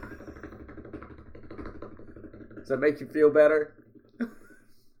Does that make you feel better?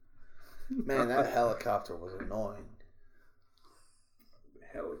 Man, that helicopter was annoying.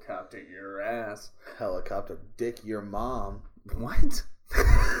 Helicopter your ass. Helicopter dick your mom. What?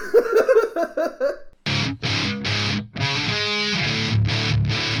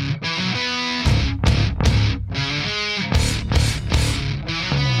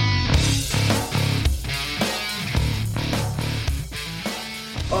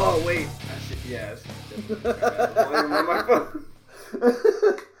 Oh, wait. Yes. My phone.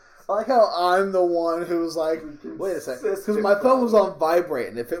 I like how I'm the one who was like, wait a second, because my phone was on vibrate,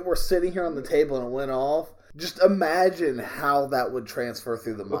 and if it were sitting here on the table and it went off, just imagine how that would transfer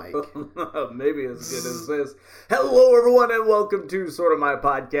through the mic. Maybe as good as this. Hello, everyone, and welcome to Sorta My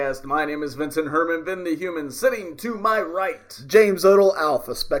Podcast. My name is Vincent Herman, Vin the Human, sitting to my right. James Odell,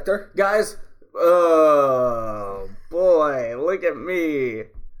 Alpha Spectre. Guys, oh boy, look at me.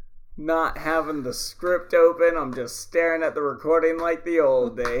 Not having the script open, I'm just staring at the recording like the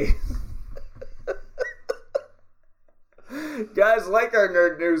old days. Guys, like our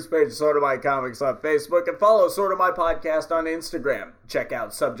nerd news page, Sorta My Comics on Facebook, and follow Sorta My Podcast on Instagram. Check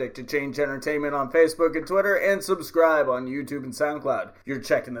out Subject to Change Entertainment on Facebook and Twitter, and subscribe on YouTube and SoundCloud. You're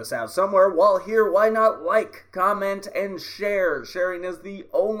checking this out somewhere. While here, why not like, comment, and share? Sharing is the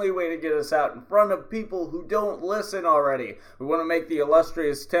only way to get us out in front of people who don't listen already. We want to make the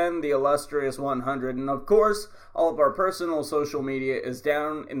illustrious 10 the illustrious 100, and of course, all of our personal social media is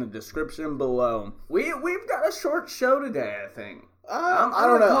down in the description below. We've got a short show today, I think. I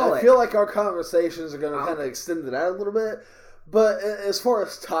don't know. I feel like our conversations are going to kind of extend it out a little bit. But as far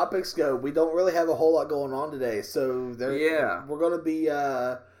as topics go, we don't really have a whole lot going on today. So we're going to be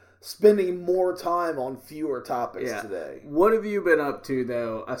spending more time on fewer topics today. What have you been up to,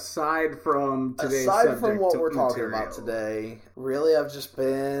 though, aside from today's subject? Aside from what we're talking about today, really I've just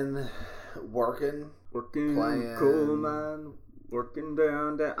been working playing. Cool, man. Working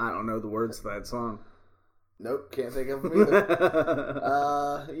down. I don't know the words to that song. Nope, can't think of them either.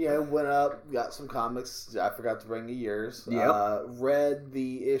 Went up, got some comics. I forgot to bring you yours. Yep. Read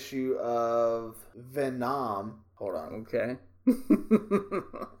the issue of Venom. Hold on. Okay.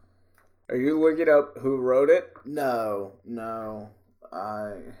 Are you looking up who wrote it? No.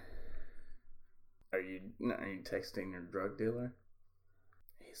 Are you texting your drug dealer?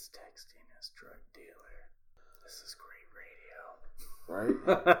 He's texting his drug dealer. This is great radio. Right?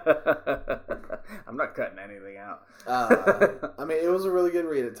 I'm not cutting anything out. I mean, it was a really good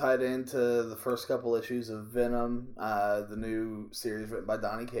read. It tied into the first couple issues of Venom, the new series written by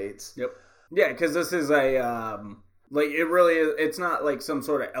Donny Cates. Yep. Yeah, because this is a... it really is. It's not like some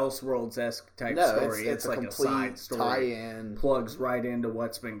sort of Elseworlds-esque type story. It's like a side story. Tie-in. Plugs right into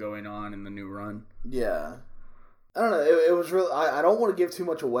what's been going on in the new run. Yeah. I don't know. It was really... I don't want to give too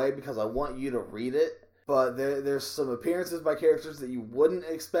much away because I want you to read it. But there's some appearances by characters that you wouldn't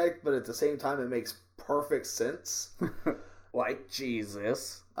expect, but at the same time it makes perfect sense. Like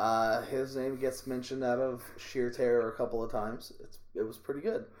Jesus. His name gets mentioned out of sheer terror a couple of times. It was pretty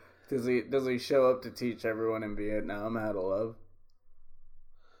good. Does he show up to teach everyone in Vietnam how to love?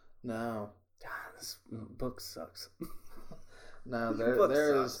 No. God, this book sucks. No,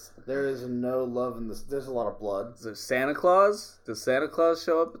 there is no love in this. There's a lot of blood. Is there Santa Claus? Does Santa Claus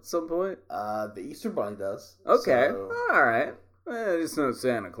show up at some point? The Easter Bunny does. Okay, so. All right. It's not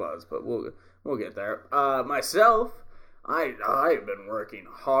Santa Claus, but we'll get there. Myself, I've been working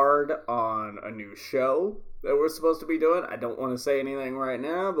hard on a new show that we're supposed to be doing. I don't want to say anything right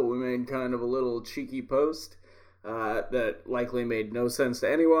now, but we made kind of a little cheeky post that likely made no sense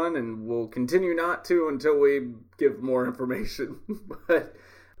to anyone, and will continue not to until we give more information. But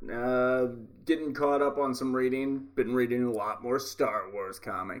getting caught up on some reading. Been reading a lot more Star Wars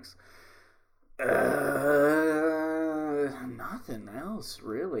comics. Nothing else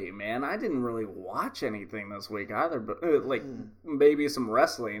really, man. I didn't really watch anything this week either, but maybe some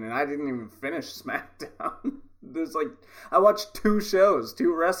wrestling, and I didn't even finish SmackDown. I watched two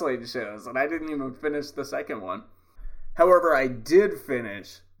wrestling shows, and I didn't even finish the second one. However, I did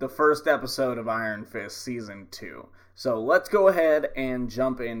finish the first episode of Iron Fist Season 2. So let's go ahead and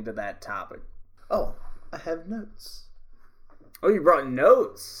jump into that topic. Oh, I have notes. Oh, you brought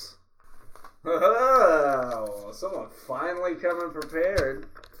notes? Oh, someone finally coming prepared.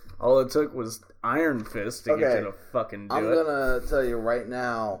 All it took was Iron Fist to get you to fucking do it. I'm gonna tell you right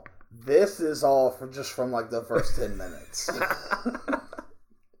now, this is all from like the first 10 minutes.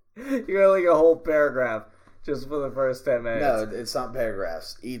 You got like a whole paragraph just for the first 10 minutes. No, it's not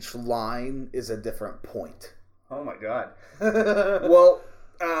paragraphs. Each line is a different point. Oh my god. Well,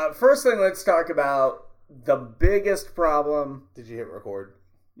 first thing, let's talk about the biggest problem. Did you hit record?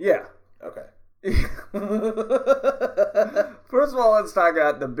 Yeah. Okay. First of all, let's talk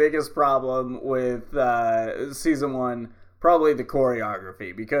about the biggest problem with season 1, probably the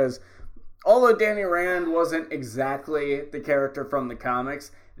choreography, because although Danny Rand wasn't exactly the character from the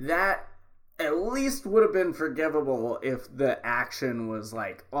comics, that at least would have been forgivable if the action was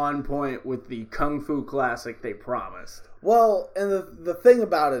like on point with the Kung Fu classic they promised. Well, and the thing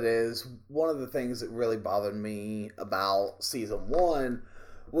about it is, one of the things that really bothered me about season 1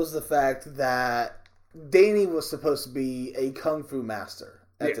 was the fact that Danny was supposed to be a Kung Fu master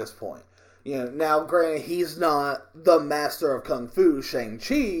at this point. You know, now granted, he's not the master of Kung Fu,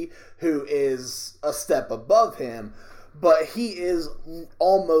 Shang-Chi, who is a step above him, but he is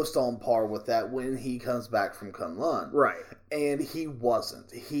almost on par with that when he comes back from Kunlun. Right. And he wasn't.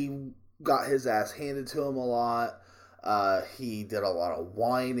 He got his ass handed to him a lot. He did a lot of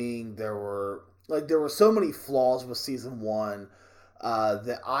whining. There were so many flaws with season 1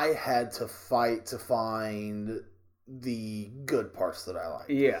 that I had to fight to find the good parts that I liked.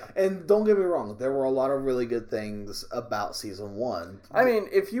 Yeah. And don't get me wrong, there were a lot of really good things about season 1. I mean,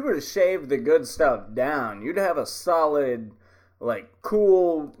 if you were to shave the good stuff down, you'd have a solid, like,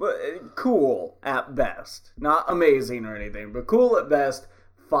 cool at best. Not amazing or anything, but cool at best,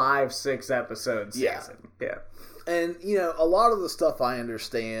 5-6 episodes season. Yeah. And, you know, a lot of the stuff I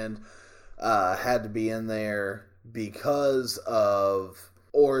understand had to be in there because of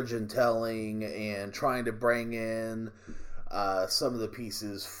origin telling and trying to bring in some of the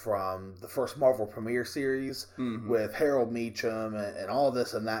pieces from the first Marvel Premiere series with Harold Meacham and all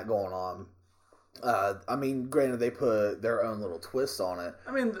this and that going on. I mean, granted, they put their own little twist on it.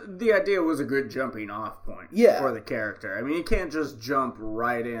 I mean, the idea was a good jumping off point for the character. I mean, you can't just jump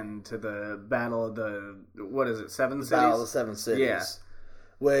right into the Battle of the, what is it, 7 Cities? Battle of the 7 Cities. Yeah.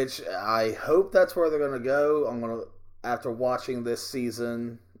 Which I hope that's where they're going to go. After watching this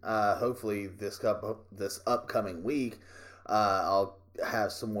season, hopefully this upcoming week, I'll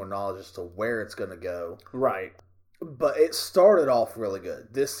have some more knowledge as to where it's going to go. Right. But it started off really good.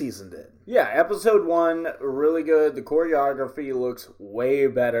 This season did. Yeah, episode 1, really good. The choreography looks way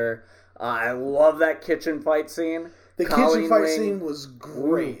better. I love that kitchen fight scene. The kitchen fight scene was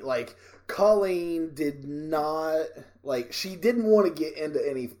great. Ooh. Like, Colleen did not... Like, she didn't want to get into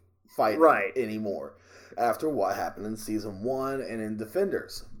any fighting anymore after what happened in season 1 and in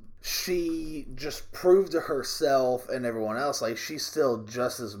Defenders. She just proved to herself and everyone else, like, she's still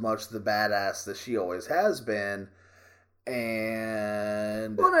just as much the badass that she always has been.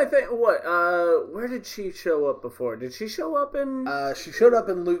 And... Well, I think, where did she show up before? Did she show up in... she showed up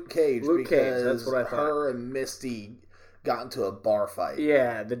in Luke Cage. Luke Cage, that's what I thought. Her and Misty got into a bar fight.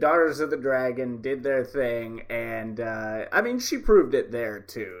 Yeah, the Daughters of the Dragon did their thing, and, I mean, she proved it there,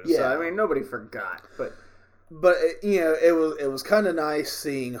 too. Yeah. So, I mean, nobody forgot, But you know, it was kind of nice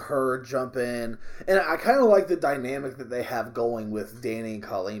seeing her jump in, and I kind of like the dynamic that they have going with Danny and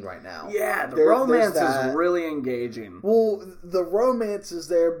Colleen right now. Yeah, the romance is really engaging. Well, the romance is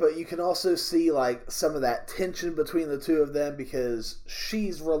there, but you can also see like some of that tension between the two of them because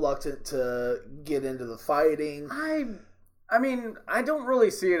she's reluctant to get into the fighting. I mean, I don't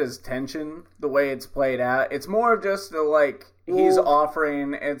really see it as tension the way it's played out. It's more of just he's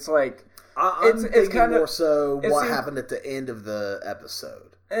offering. It's like. It's kind of more so what happened at the end of the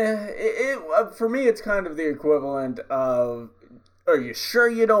episode. For me, it's kind of the equivalent of, are you sure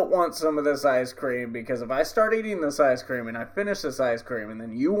you don't want some of this ice cream? Because if I start eating this ice cream and I finish this ice cream and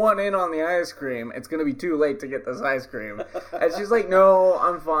then you want in on the ice cream, it's going to be too late to get this ice cream. And she's like, no,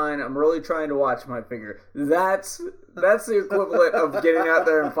 I'm fine. I'm really trying to watch my figure. That's the equivalent of getting out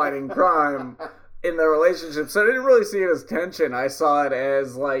there and fighting crime in the relationship. So I didn't really see it as tension. I saw it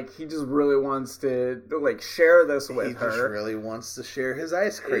as like he just really wants to like share this with her. He just really wants to share his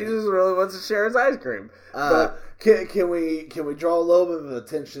ice cream. He just really wants to share his ice cream. Can we draw a little bit of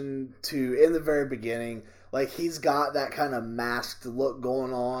attention to in the very beginning? Like he's got that kind of masked look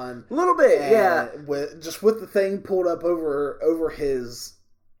going on. A little bit, yeah. With the thing pulled up over his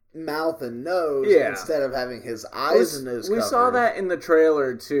mouth and nose instead of having his eyes and nose covered. We saw that in the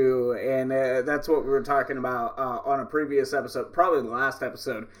trailer too, and that's what we were talking about on a previous episode, probably the last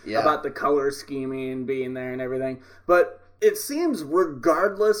episode, about the color scheming being there and everything. But it seems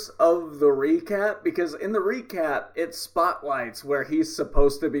regardless of the recap, because in the recap it spotlights where he's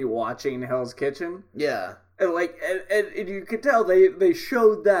supposed to be watching Hell's Kitchen. Yeah. And you could tell they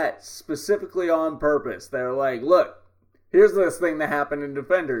showed that specifically on purpose. They're like, look, here's this thing that happened in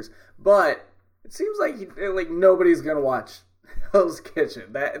Defenders, but it seems like nobody's gonna watch Hell's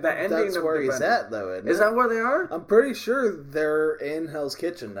Kitchen. The ending. That's of where Defenders. He's at, though. Isn't Is that where they are? I'm pretty sure they're in Hell's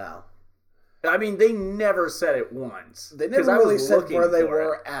Kitchen now. I mean, they never said it once. They never really said where they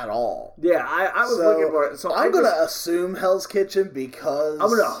were at all. Yeah, I was looking for it. So I'm going to assume Hell's Kitchen because... I'm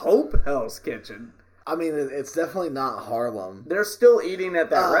going to hope Hell's Kitchen. I mean, it's definitely not Harlem. They're still eating at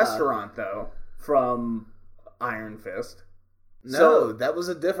that restaurant, though, from Iron Fist. No, that was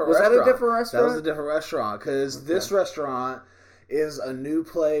a different restaurant. Was that a different restaurant? That was a different restaurant, because this restaurant is a new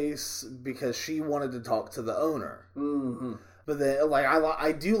place because she wanted to talk to the owner. Mm-hmm. But then, like,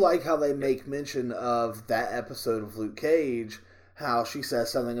 I do like how they make mention of that episode of Luke Cage, how she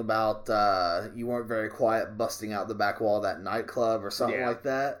says something about you weren't very quiet busting out the back wall of that nightclub or something like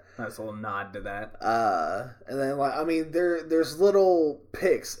that. Nice little nod to that. And then, like, I mean, there's little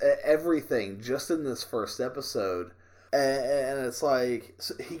picks at everything just in this first episode, and it's like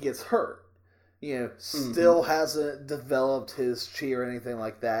he gets hurt. You know, still hasn't developed his chi or anything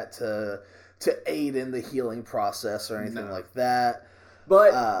like that to aid in the healing process or anything like that.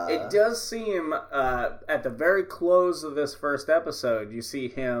 But it does seem, at the very close of this first episode, you see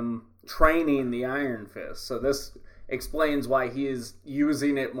him training the Iron Fist. So this explains why he is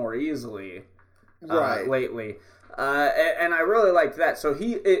using it more easily lately. And I really liked that. So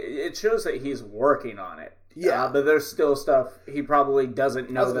it shows that he's working on it. Yeah. But there's still stuff he probably doesn't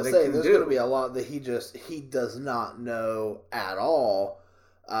know that it can do. There's going to be a lot that he does not know at all,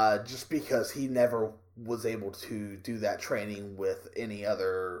 just because he never was able to do that training with any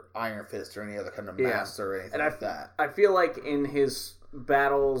other Iron Fist or any other kind of master or anything like that. I feel like in his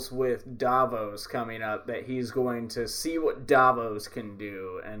battles with Davos coming up that he's going to see what Davos can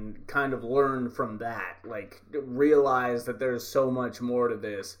do and kind of learn from that. Like, realize that there's so much more to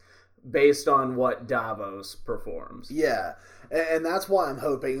this based on what Davos performs. Yeah, and that's why I'm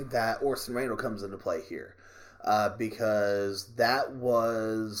hoping that Orson Randall comes into play here, because that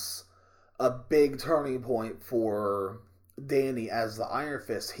was a big turning point for Danny as the Iron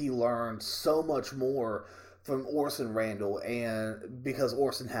Fist. He learned so much more from Orson Randall, and because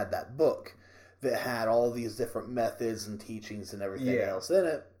Orson had that book that had all these different methods and teachings and everything else in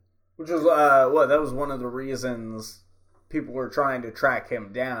it. Which was, that was one of the reasons people were trying to track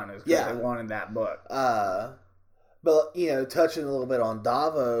him down, is because they wanted that book. But, you know, touching a little bit on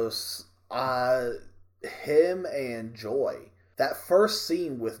Davos, him and Joy, that first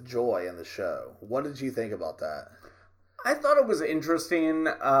scene with Joy in the show, what did you think about that? I thought it was interesting.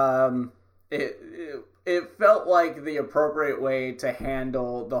 It felt like the appropriate way to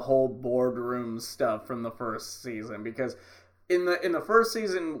handle the whole boardroom stuff from the first season, because in the first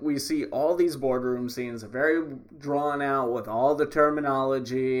season we see all these boardroom scenes, very drawn out with all the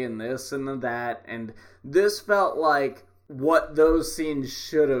terminology and this and that, and this felt like what those scenes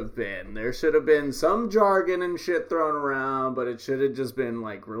should have been. There should have been some jargon and shit thrown around, but it should have just been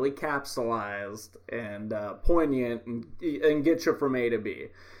like really capsulized and poignant and get you from A to B.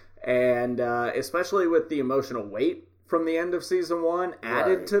 And especially with the emotional weight from the end of season 1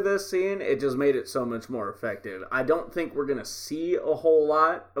 added to this scene, it just made it so much more effective. I don't think we're going to see a whole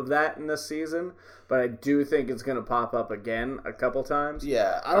lot of that in this season, but I do think it's going to pop up again a couple times.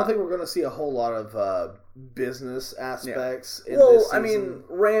 Yeah, I don't think we're going to see a whole lot of business aspects in this season. I mean,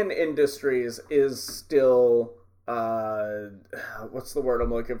 Rand Industries is still... what's the word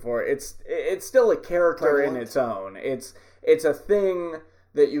I'm looking for? It's still a character in its own. It's a thing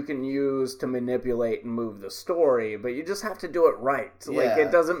that you can use to manipulate and move the story, but you just have to do it right. Like, it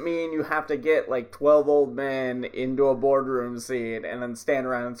doesn't mean you have to get, like, 12 old men into a boardroom scene and then stand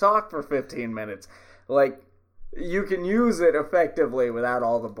around and talk for 15 minutes. Like, you can use it effectively without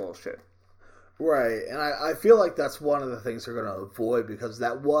all the bullshit. Right, and I feel like that's one of the things they're going to avoid, because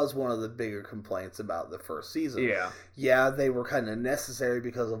that was one of the bigger complaints about the first season. Yeah, they were kind of necessary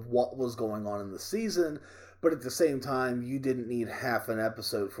because of what was going on in the season, but at the same time, you didn't need half an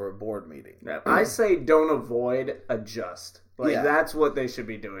episode for a board meeting. I say don't avoid, adjust. Like, that's what they should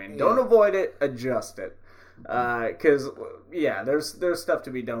be doing. Don't avoid it, adjust it. Because, there's stuff to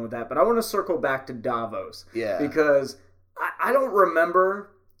be done with that. But I want to circle back to Davos. Yeah. Because I don't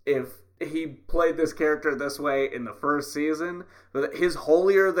remember if he played this character this way in the first season, but his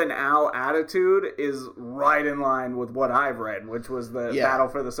holier-than-thou attitude is right in line with what I've read, which was the Battle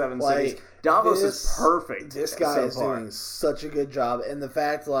for the Seven Cities. Davos is perfect. This guy is doing such a good job. And the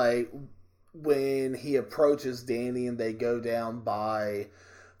fact, like, when he approaches Danny and they go down by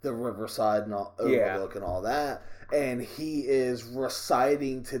the riverside and overlook and all that, and he is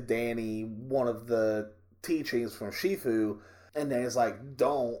reciting to Danny one of the teachings from Shifu, and Danny's like,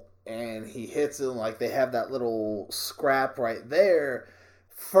 don't. And he hits him, like, they have that little scrap right there.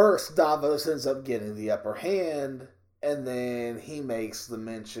 First, Davos ends up getting the upper hand, and then he makes the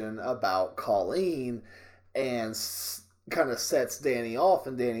mention about Colleen, and kind of sets Danny off,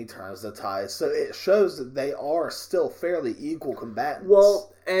 and Danny turns the tide. So it shows that they are still fairly equal combatants.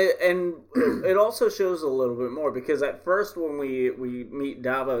 Well, and it also shows a little bit more, because at first when we meet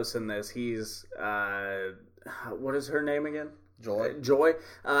Davos in this, he's what is her name again? Joy.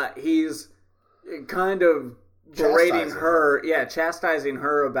 He's kind of berating her, chastising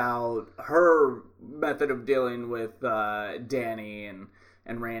her about her method of dealing with Danny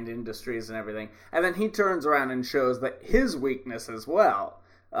and Rand Industries and everything. And then he turns around and shows that his weakness as well,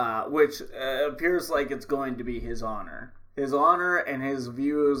 which appears like it's going to be his honor. His honor and his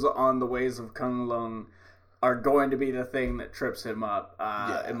views on the ways of Kunlun are going to be the thing that trips him up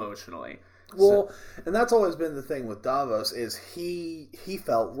emotionally. Well, and that's always been the thing with Davos, is he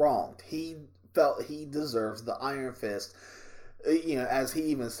felt wronged. He felt he deserves the Iron Fist. As he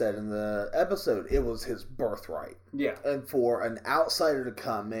even said in the episode, it was his birthright. Yeah. And for an outsider to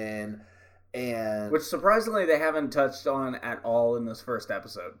come in and... Which, surprisingly, they haven't touched on at all in this first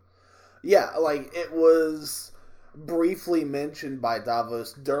episode. Yeah, like, it was briefly mentioned by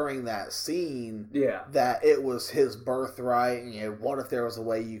Davos during that scene that it was his birthright, and, what if there was a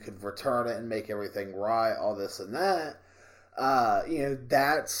way you could return it and make everything right, all this and that.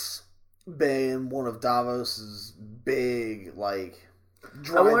 That's been one of Davos's big,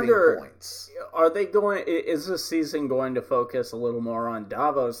 driving points. Is this season going to focus a little more on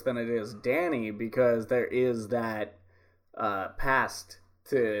Davos than it is Danny, because there is that past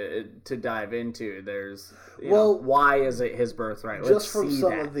to dive into? There's why is it his birthright? Just from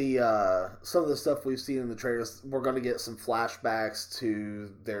some of the stuff we've seen in the trailers, we're going to get some flashbacks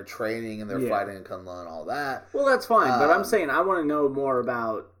to their training and their fighting in Kunlun and all that. Well, that's fine, but I'm saying I want to know more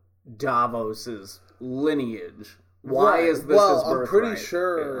about Davos's lineage. Why is this his birthright? I'm pretty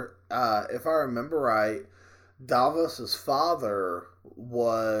sure, if I remember right, Davos's father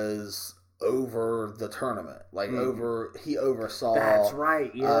was over the tournament. He oversaw. That's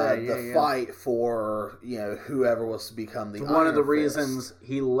right. The fight for whoever was to become the Iron Fist. One of the reasons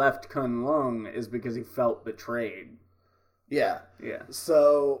he left Kunlun is because he felt betrayed. Yeah.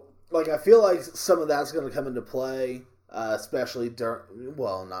 So, I feel like some of that's going to come into play, especially during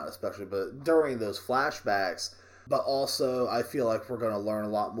those flashbacks. But also, I feel like we're going to learn a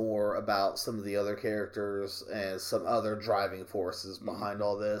lot more about some of the other characters and some other driving forces behind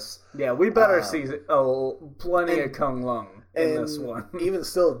all this. Yeah, we better see plenty of Kunlun in this one. Even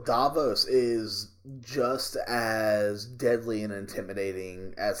still, Davos is just as deadly and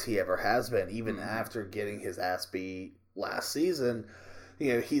intimidating as he ever has been, even after getting his ass beat last season.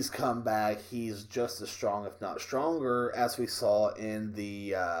 He's come back. He's just as strong, if not stronger, as we saw in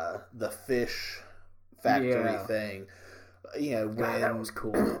the fish factory thing. When that was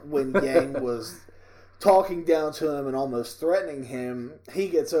cool. When Yang was talking down to him and almost threatening him, he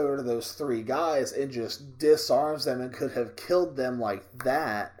gets over to those three guys and just disarms them and could have killed them like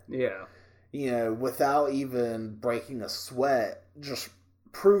that. Yeah. Without even breaking a sweat. Just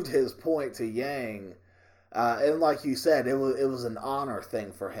proved his point to Yang. And like you said, it was an honor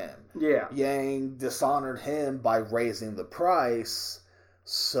thing for him. Yeah. Yang dishonored him by raising the price,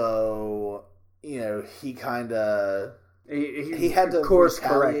 so he kind of he had to course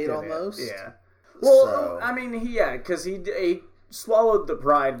retaliate almost. Yeah. Well, because he swallowed the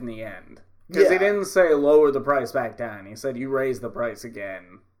pride in the end. Because he didn't say lower the price back down. He said you raise the price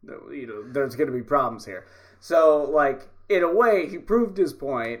again. There's going to be problems here. So in a way, he proved his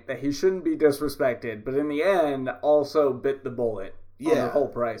point that he shouldn't be disrespected, but in the end, also bit the bullet on the whole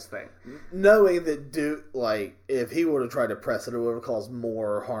price thing. Knowing that, if he would have tried to press it would have caused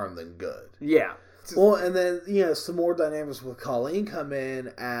more harm than good. Yeah. Well, and then, some more dynamics with Colleen come in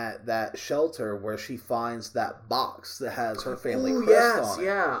at that shelter where she finds that box that has her family crest on it.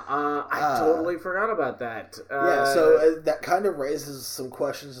 I totally forgot about that. So that kind of raises some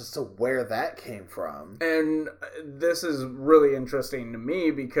questions as to where that came from. And this is really interesting to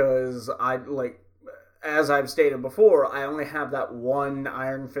me because as I've stated before, I only have that one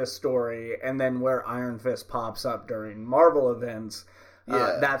Iron Fist story, and then where Iron Fist pops up during Marvel events,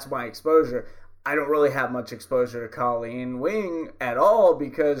 that's my exposure. I don't really have much exposure to Colleen Wing at all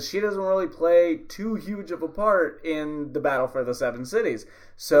because she doesn't really play too huge of a part in the Battle for the Seven Cities.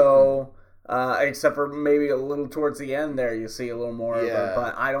 So, except for maybe a little towards the end there, you see a little more of her,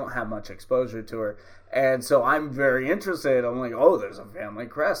 but I don't have much exposure to her. And so I'm very interested. I'm like, there's a family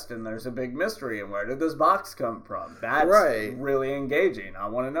crest and there's a big mystery, and where did this box come from? That's really engaging. I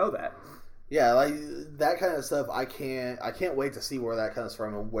want to know that. Yeah, that kind of stuff. I can't wait to see where that comes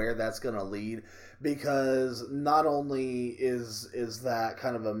from and where that's going to lead, because not only is that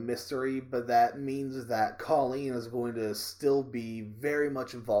kind of a mystery, but that means that Colleen is going to still be very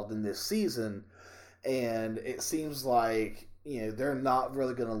much involved in this season, and it seems like, they're not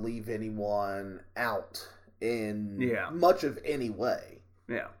really going to leave anyone out in much of any way.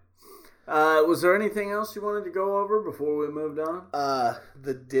 Yeah. Was there anything else you wanted to go over before we moved on?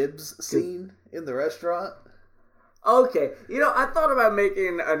 The dibs scene in the restaurant. Okay. I thought about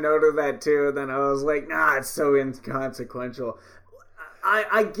making a note of that too, and then I was like, nah, it's so inconsequential.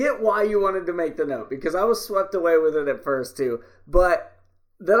 I get why you wanted to make the note, because I was swept away with it at first too, but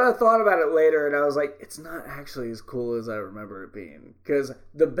then I thought about it later, and I was like, it's not actually as cool as I remember it being, because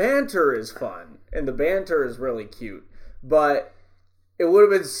the banter is fun, and the banter is really cute, but it would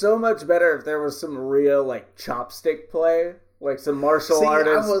have been so much better if there was some real, like, chopstick play, like some martial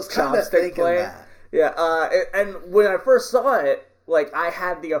artist chopstick play. That. Yeah, and when I first saw it, like, I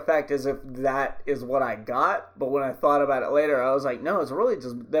had the effect as if that is what I got, but when I thought about it later, I was like, no, it's really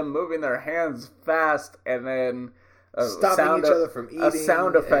just them moving their hands fast, and then stopping each other from eating. A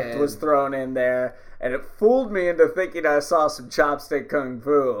sound effect was thrown in there, and it fooled me into thinking I saw some chopstick kung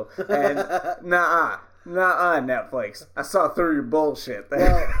fu, and Nah, Netflix. I saw through your bullshit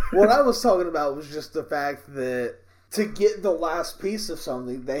there. Well, what I was talking about was just the fact that to get the last piece of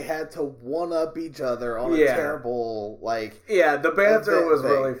something, they had to one-up each other on a terrible, like... Yeah, the banter was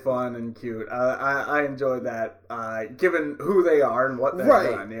really fun and cute. I enjoyed that, given who they are and what they've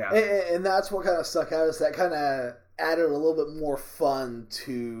done. Yeah. And that's what kind of stuck out, is that kind of added a little bit more fun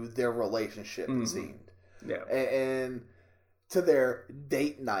to their relationship, it seemed. Yeah. And to their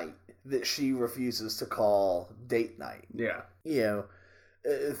date night that she refuses to call date night. Yeah.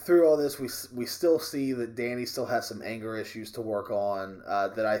 Through all this, we still see that Danny still has some anger issues to work on.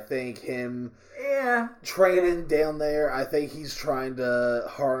 That I think him training down there, I think he's trying to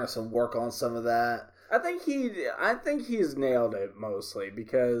harness and work on some of that. I think he's nailed it mostly,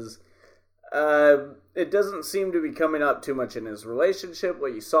 because it doesn't seem to be coming up too much in his relationship.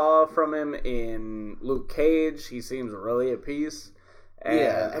 What you saw from him in Luke Cage, he seems really at peace.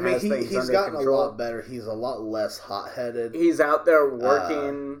 I mean, he's gotten a lot better. He's a lot less hot-headed. He's out there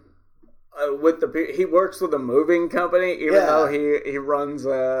working he works with a moving company, even though he runs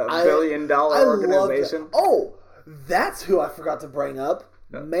a billion-dollar organization. Oh, that's who I forgot to bring up.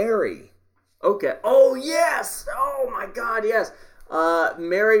 No. Mary. Okay. Oh, yes! Oh, my God, yes.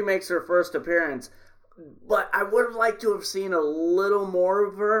 Mary makes her first appearance, but I would have liked to have seen a little more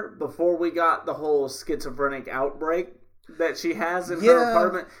of her before we got the whole schizophrenic outbreak that she has in her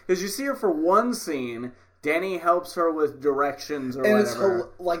apartment. Because you see her for one scene, Danny helps her with directions or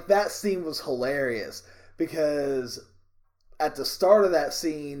whatever. Like, that scene was hilarious, because at the start of that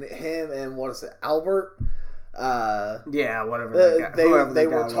scene, him and, Albert... whatever. They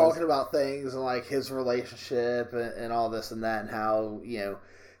were talking about things and, like, his relationship and all this and that, and how,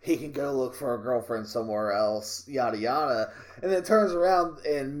 he can go look for a girlfriend somewhere else, yada yada. And then it turns around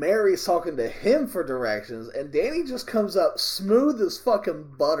and Mary's talking to him for directions, and Danny just comes up smooth as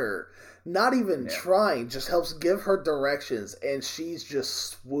fucking butter, not even trying, just helps give her directions, and she's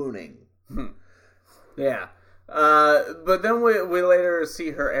just swooning. Yeah. But then we later see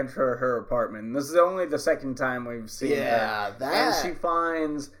her enter her apartment. This is only the second time we've seen her. And she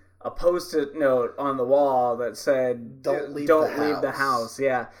finds a Post-it note on the wall that said, Don't leave the house.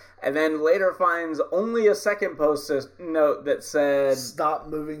 Yeah. And then later finds only a second Post-it note that said, Stop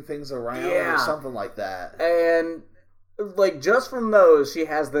moving things around, or something like that. And, like, just from those, she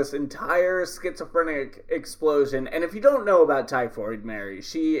has this entire schizophrenic explosion. And if you don't know about Typhoid Mary,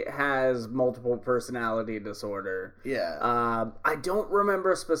 she has multiple personality disorder. Yeah. I don't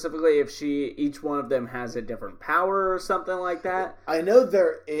remember specifically if each one of them has a different power or something like that. I know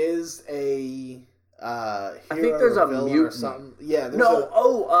there is a I think there's a mutant or something. Yeah.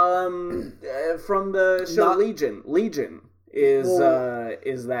 From the show Legion. Legion is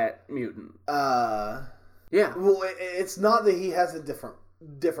that mutant. Yeah. Well, it's not that he has a different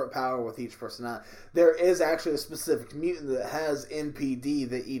power with each personality. There is actually a specific mutant that has NPD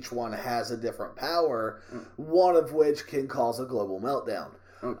that each one has a different power, one of which can cause a global meltdown.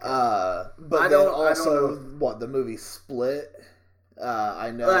 Okay. But the movie Split.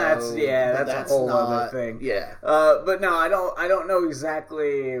 I know that's a whole other thing. Yeah. But no, I don't know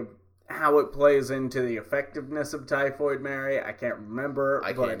exactly how it plays into the effectiveness of Typhoid Mary. I can't remember.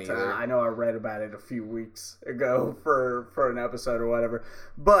 I can't either. I know I read about it a few weeks ago for an episode or whatever.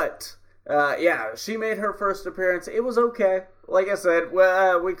 But she made her first appearance. It was okay. Like I said,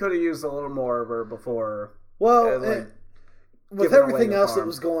 we could have used a little more of her before. Well, with everything else that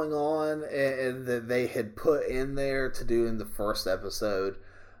was going on and that they had put in there to do in the first episode,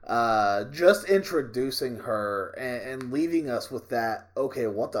 just introducing her and leaving us with that, okay,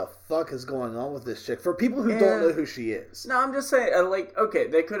 what the fuck is going on with this chick? For people who don't know who she is. No, I'm just saying, okay,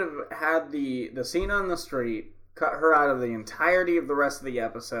 they could have had the scene on the street, cut her out of the entirety of the rest of the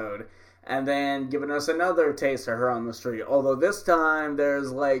episode, and then given us another taste of her on the street. Although this time there's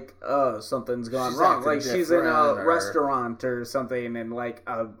something's gone wrong. Like she's in a restaurant or something, and like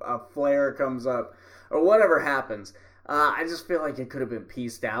a flare comes up or whatever happens. I just feel like it could have been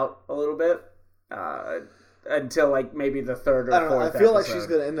pieced out a little bit until like maybe the third or fourth episode. I feel like she's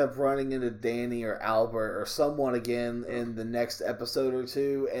going to end up running into Danny or Albert or someone again in the next episode or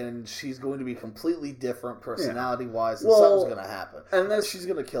two, and she's going to be completely different personality-wise, and something's going to happen. And she's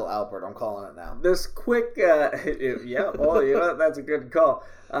going to kill Albert. I'm calling it now. This quick... that's a good call.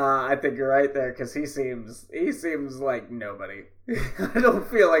 I think you're right there, because he seems like nobody. I don't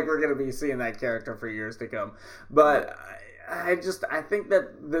feel like we're going to be seeing that character for years to come. But... I think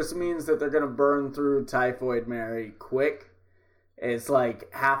that this means that they're going to burn through Typhoid Mary quick. It's like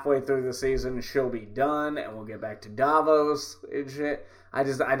halfway through the season, she'll be done, and we'll get back to Davos and shit. I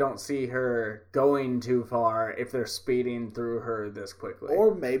don't see her going too far if they're speeding through her this quickly.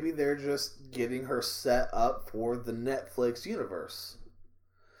 Or maybe they're just getting her set up for the Netflix universe.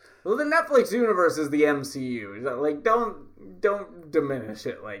 Well, the Netflix universe is the MCU. Like, don't diminish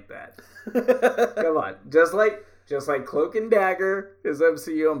it like that. Come on. Just like Cloak and Dagger is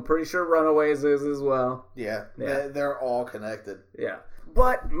MCU, I'm pretty sure Runaways is as well. Yeah. They're all connected. Yeah.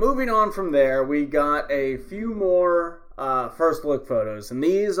 But moving on from there, we got a few more first look photos, and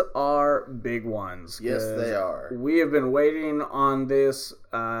these are big ones. Yes, they are. We have been waiting on this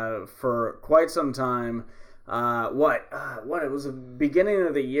for quite some time. It was the beginning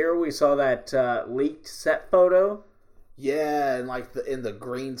of the year we saw that leaked set photo. Yeah, and like in the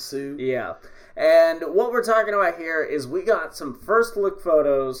green suit. Yeah. And what we're talking about here is we got some first look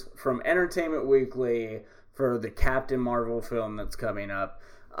photos from Entertainment Weekly for the Captain Marvel film that's coming up.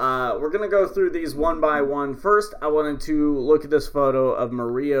 We're going to go through these one by one. First, I wanted to look at this photo of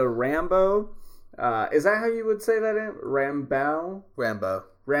Maria Rambeau. Is that how you would say that? Rambeau,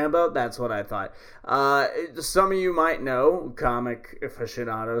 that's what I thought. Some of you might know, comic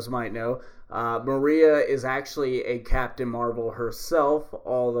aficionados might know, Maria is actually a Captain Marvel herself,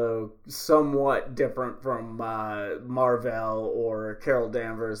 although somewhat different from Marvel or Carol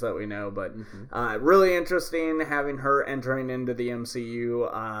Danvers that we know. But really interesting having her entering into the MCU.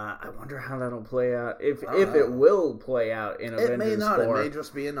 I wonder how that'll play out, if it will play out in Avengers 4. It may not. It may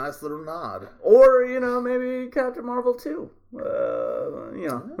just be a nice little nod. Or, maybe Captain Marvel 2.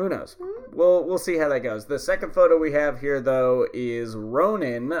 Who knows? We'll see how that goes. The second photo we have here, though, is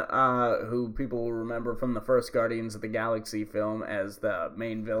Ronan, who people will remember from the first Guardians of the Galaxy film as the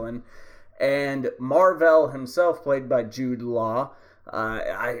main villain, and Mar-Vell himself, played by Jude Law.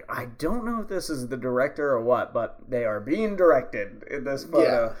 I don't know if this is the director or what, but they are being directed in this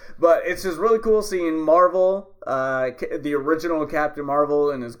photo. Yeah. But it's just really cool seeing Marvel, the original Captain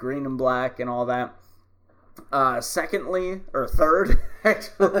Marvel in his green and black and all that. Third,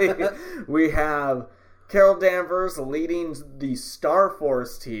 actually, we have Carol Danvers leading the Star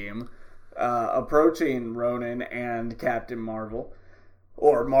Force team, approaching Ronan and Captain Marvel.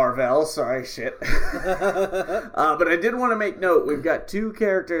 Or Mar-Vell, sorry, shit. But I did want to make note, we've got two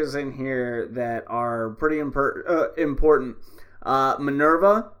characters in here that are pretty important.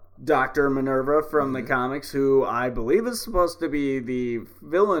 Minerva, Dr. Minerva from the comics, who I believe is supposed to be the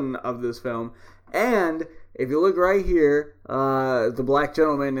villain of this film. And if you look right here, the black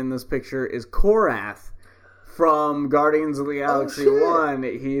gentleman in this picture is Korath from Guardians of the Galaxy 1.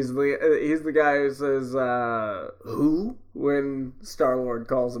 He's the guy who says, who? When Star-Lord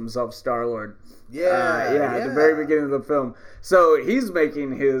calls himself Star-Lord. At the very beginning of the film. So he's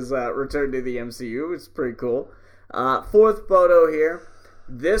making his return to the MCU. It's pretty cool. Fourth photo here.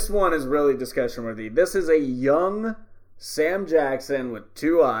 This one is really discussion worthy. This is a young Sam Jackson with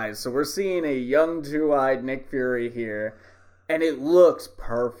two eyes. So we're seeing a young two-eyed Nick Fury here. And it looks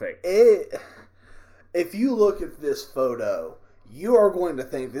perfect. If you look at this photo, you are going to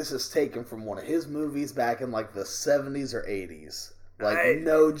think this is taken from one of his movies back in like the 70s or 80s.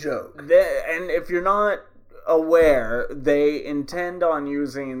 No joke. And if you're not aware, they intend on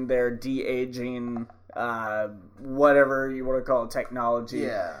using their de-aging, whatever you want to call it, technology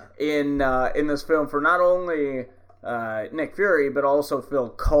in this film for not only Nick Fury, but also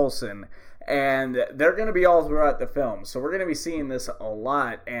Phil Coulson. And they're going to be all throughout the film. So we're going to be seeing this a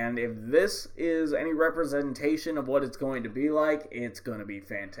lot. And if this is any representation of what it's going to be like, it's going to be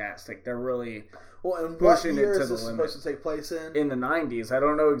fantastic. They're really pushing it to the limit. What year is this supposed to take place in? In the 90s. I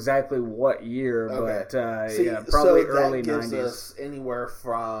don't know exactly what year, but probably early 90s. So that gives us anywhere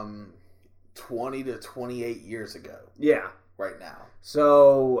from 20 to 28 years ago. Yeah. Right now.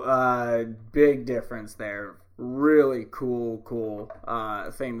 So, big difference there. Really cool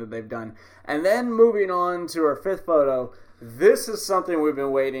thing that they've done. And then moving on to our fifth photo, this is something we've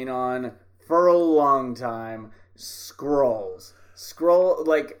been waiting on for a long time. Skrulls.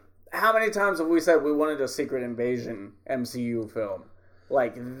 Like, how many times have we said we wanted a Secret Invasion MCU film?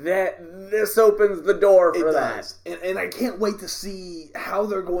 Like, this opens the door for that. And I can't wait to see how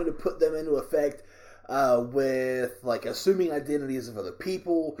they're going to put them into effect. With like assuming identities of other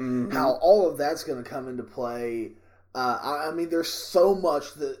people, how all of that's going to come into play. I mean, there's so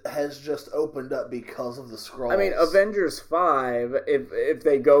much that has just opened up because of the Skrulls. I mean, Avengers 5, if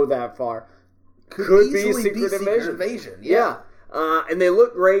they go that far, could be Secret Invasion. Yeah. And they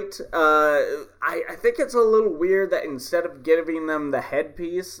look great. I think it's a little weird that instead of giving them the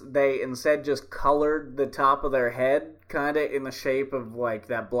headpiece, they instead just colored the top of their head kind of in the shape of like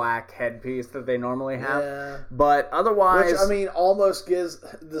that black headpiece that they normally have. Yeah. But otherwise... Which, I mean, almost gives...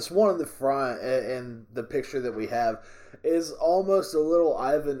 This one in the front and the picture that we have is almost a little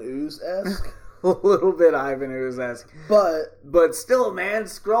Ivan Ooze-esque. A little bit Ivan Ooze-esque. But still, man,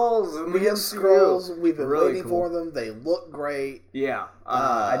 Skrulls. We have Skrulls. We've been waiting for them. They look great. Yeah.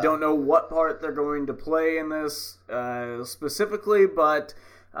 I don't know what part they're going to play in this specifically, but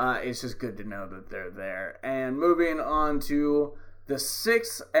it's just good to know that they're there. And moving on to the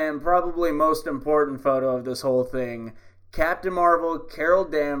sixth and probably most important photo of this whole thing, Captain Marvel, Carol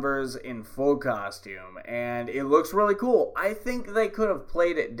Danvers in full costume, and it looks really cool. I think they could have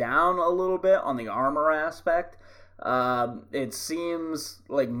played it down a little bit on the armor aspect. It seems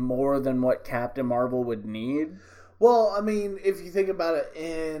like more than what Captain Marvel would need. Well, I mean, if you think about it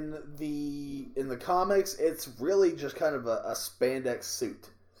in the comics, it's really just kind of a spandex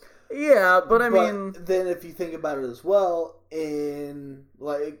suit. Yeah, but I mean... Then if you think about it as well, in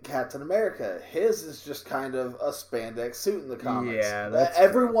like Captain America, his is just kind of a spandex suit in the comics. Yeah,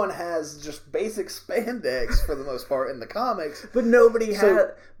 everyone has just basic spandex for the most part in the comics. But nobody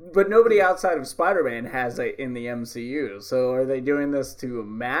outside of Spider-Man has it in the MCU. So are they doing this to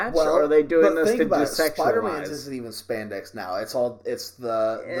match, or are they doing this to desexualize? Spider-Man's isn't even spandex now. It's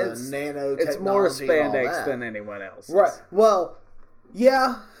the nanotechnology. It's more spandex than anyone else. Right. Well,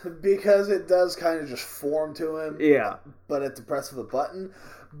 yeah, because it does kind of just form to him. Yeah. But at the press of a button.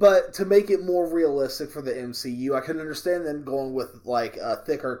 But to make it more realistic for the MCU, I can understand them going with like a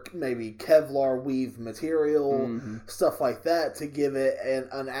thicker, maybe Kevlar weave material, stuff like that, to give it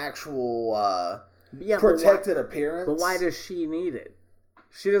an actual protected appearance. But why does she need it?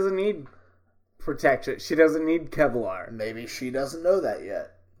 She doesn't need protection. She doesn't need Kevlar. Maybe she doesn't know that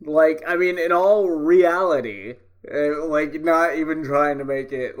yet. Like, I mean, in all reality... like, not even trying to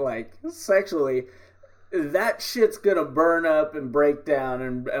make it, like, sexually, that shit's gonna burn up and break down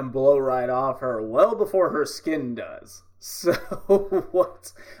and blow right off her well before her skin does. So,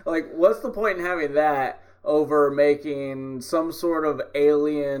 what's the point in having that over making some sort of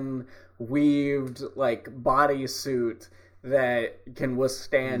alien weaved, like, bodysuit that can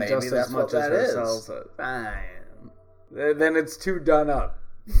withstand Maybe just as much as herself? Then it's too done up.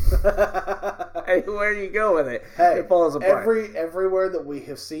 Where do you go with it? Hey, it falls apart. Everywhere that we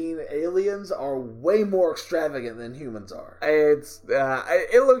have seen aliens are way more extravagant than humans are.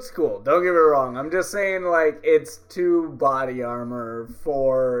 It looks cool. Don't get me wrong. I'm just saying, like, it's too body armor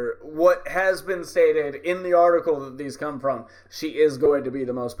for what has been stated in the article that these come from. She is going to be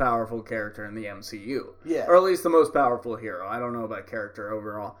the most powerful character in the MCU. Yeah. Or at least the most powerful hero. I don't know about character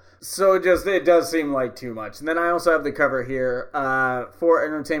overall. So it does seem like too much. And then I also have the cover here for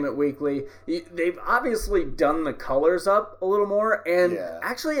Entertainment Weekly. They've obviously done the colors up a little more, and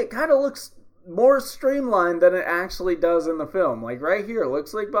actually it kind of looks more streamlined than it actually does in the film. Like right here, it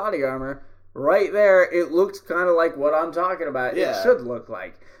looks like body armor. Right there, it looks kind of like what I'm talking about. Yeah. It should look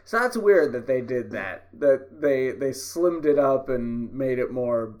like. So that's weird that they did that. That they slimmed it up and made it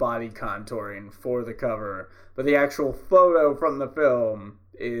more body contouring for the cover. But the actual photo from the film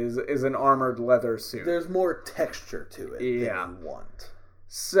is an armored leather suit. There's more texture to it than you want.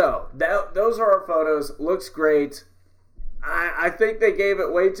 So, those are our photos. Looks great. I think they gave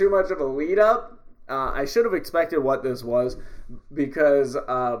it way too much of a lead up. I should have expected what this was, because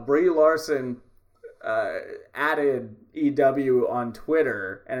Brie Larson added EW on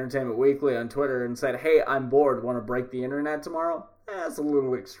Twitter, Entertainment Weekly on Twitter, and said, "Hey, I'm bored. Want to break the internet tomorrow?" that's a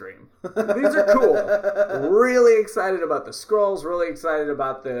little extreme. These are cool. Really excited about the Skrulls. Really excited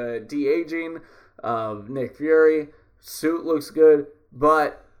about the de-aging of Nick Fury. Suit looks good,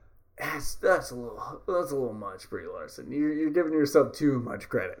 but that's a little much, Brie Larson. You're giving yourself too much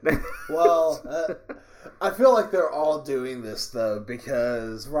credit. Well, I feel like they're all doing this though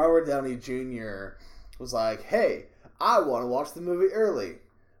because Robert Downey Jr. was like, "Hey, I want to watch the movie early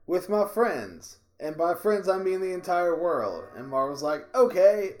with my friends." And by friends, I mean the entire world. And Marvel's like,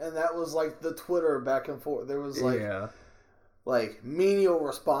 okay. And that was like the Twitter back and forth. There was like menial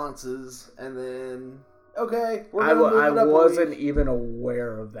responses. And then, okay, we're going to move it up. I wasn't even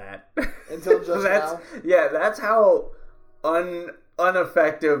aware of that. Until just now? Yeah, that's how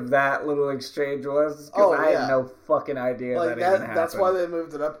ineffective that little exchange was. Because I had no fucking idea that even happened. That's why they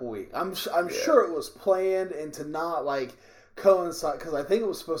moved it up a week. I'm sure it was planned and to not like coincide, because I think it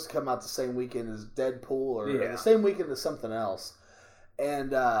was supposed to come out the same weekend as Deadpool or the same weekend as something else.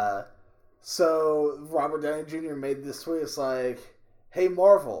 And so Robert Downey Jr. made this tweet. It's like, "Hey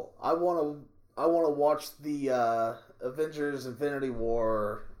Marvel, I want to watch the Avengers Infinity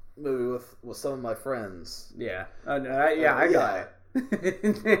War movie with some of my friends." Yeah, I got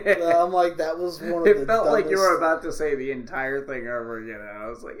it. I'm like, that was one of it felt dumbest... like you were about to say the entire thing over again. And I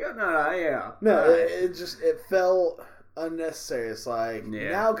was like, no, it felt unnecessary. It's like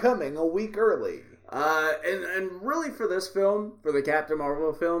now coming a week early. And really for this film, for the Captain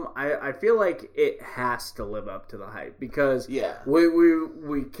Marvel film, I feel like it has to live up to the hype because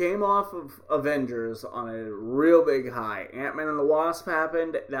we came off of Avengers on a real big high. Ant-Man and the Wasp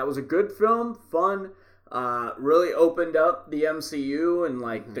happened. That was a good film, fun. Really opened up the MCU and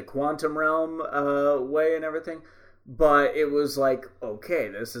like the quantum realm way and everything. But it was like, okay,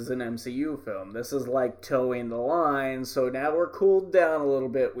 this is an MCU film. This is like towing the line. So now we're cooled down a little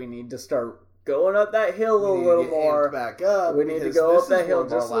bit. We need to start going up that hill a little more. Back up. We need to go up that hill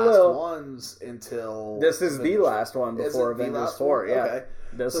just a little. Ones until this is the last one before Avengers 4. Yeah. Okay.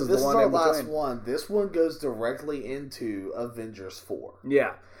 This is our last one. This one goes directly into Avengers 4.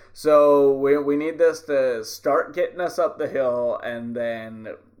 Yeah. So we need this to start getting us up the hill, and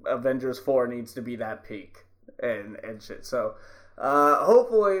then Avengers 4 needs to be that peak and shit. So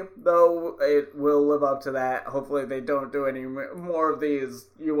hopefully, though, it will live up to that. Hopefully they don't do any more of these.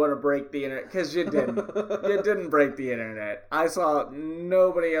 You want to break the internet, because you didn't. You didn't break the internet. I saw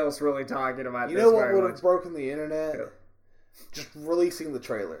nobody else really talking about this. You know what would have broken the internet? Yeah. Just releasing the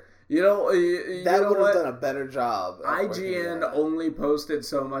trailer. That would have done a better job. IGN only posted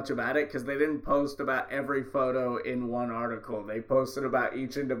so much about it because they didn't post about every photo in one article. They posted about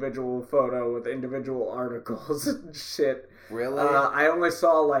each individual photo with individual articles and shit. Really? I only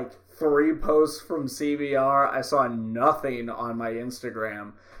saw like 3 posts from CBR. I saw nothing on my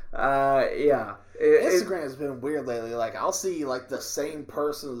Instagram. Instagram has been weird lately. Like, I'll see like the same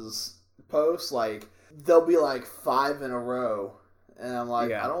person's posts. Like, there'll be like 5 in a row. And I'm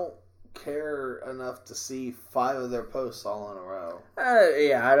like, I don't care enough to see 5 of their posts all in a row.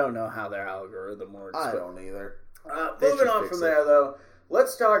 I don't know how their algorithm works. I don't either. Moving on from there, though,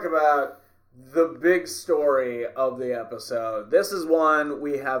 let's talk about the big story of the episode. This is one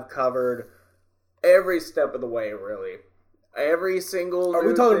we have covered every step of the way, really. Every single... Are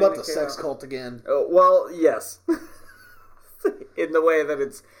we talking about the sex cult again? Well, yes. In the way that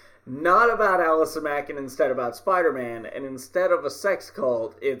it's not about Allison Mack and instead about Spider-Man, and instead of a sex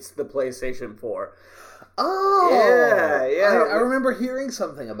cult, it's the PlayStation 4. Oh! Yeah. I remember hearing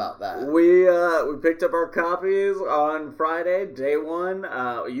something about that. We picked up our copies on Friday, day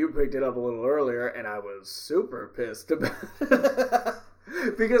 1. You picked it up a little earlier, and I was super pissed about it.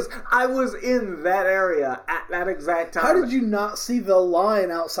 Because I was in that area at that exact time. How did you not see the line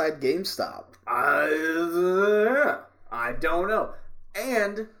outside GameStop? I don't know.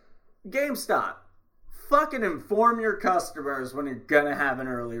 And GameStop, fucking inform your customers when you're gonna have an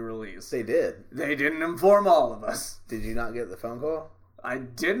early release. They did. They didn't inform all of us. Did you not get the phone call? I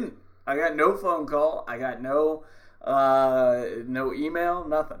didn't. I got no phone call. I got no email,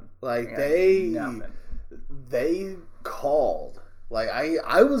 nothing. Like, they called. Like,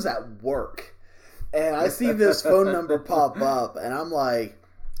 I was at work, and I see this phone number pop up, and I'm like,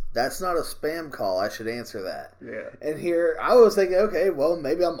 that's not a spam call. I should answer that. Yeah. And here, I was thinking, okay, well,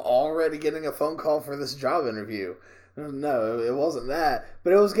 maybe I'm already getting a phone call for this job interview. No, it wasn't that.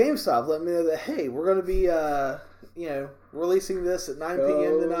 But it was GameStop letting me know that, hey, we're going to be, releasing this at 9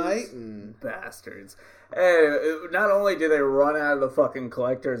 p.m. tonight. And bastards. Hey, not only do they run out of the fucking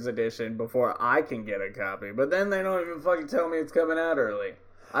collector's edition before I can get a copy, but then they don't even fucking tell me it's coming out early.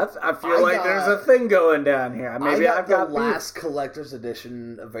 I feel like there's a thing going down here. Maybe I've got the last collector's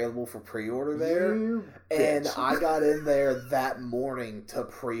edition available for pre-order there, and I got in there that morning to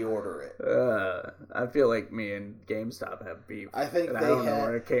pre-order it. I feel like me and GameStop have beef. I don't know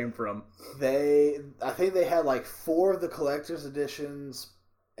where it came from. I think they had like 4 of the collector's editions,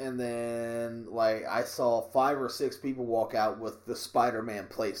 and then like I saw 5 or 6 people walk out with the Spider-Man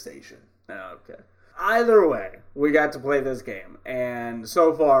PlayStation. Okay. Either way, we got to play this game, and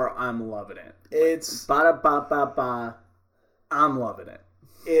so far, I'm loving it. It's ba-da-ba-ba-ba. I'm loving it.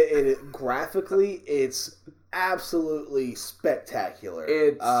 It graphically, it's absolutely spectacular.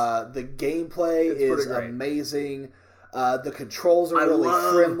 The gameplay is amazing. The controls are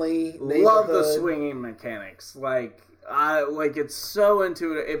really friendly. Love the swinging mechanics. It's so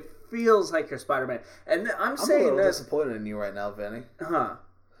intuitive. It feels like you're Spider-Man. And I'm saying a little disappointed in you right now, Vinny. Huh?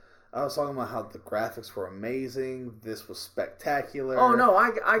 I was talking about how the graphics were amazing. This was spectacular. Oh, no,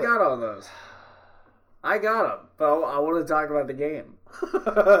 I got all those. I got them. But I want to talk about the game.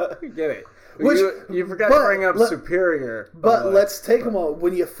 Get it. You forgot to bring up Superior. But let's take them all.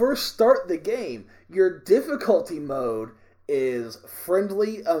 When you first start the game, your difficulty mode is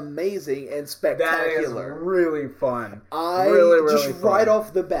friendly, amazing, and spectacular. That is really fun. Right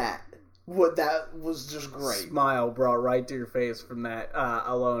off the bat. That was just great. Smile brought right to your face from that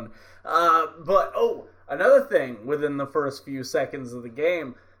alone. Another thing within the first few seconds of the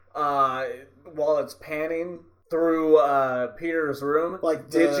game, while it's panning through Peter's room,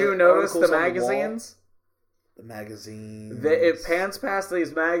 did you notice the magazines? The magazines. It pans past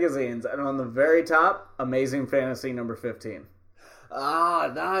these magazines, and on the very top, Amazing Fantasy number 15.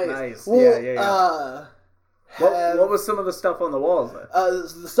 Ah, nice. Well, yeah. What was some of the stuff on the walls then?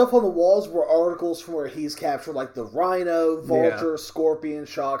 The stuff on the walls were articles from where he's captured the Rhino, Vulture, Scorpion,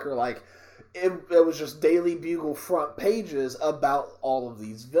 Shocker. It was just Daily Bugle front pages about all of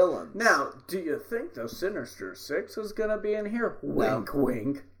these villains. Now, do you think the Sinister Six is going to be in here? Wink,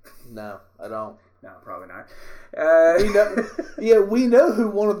 wink. No, I don't. No, probably not. We know who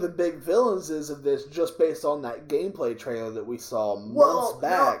one of the big villains is of this just based on that gameplay trailer that we saw months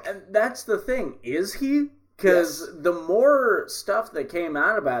back. No, and that's the thing. Is he? Because the more stuff that came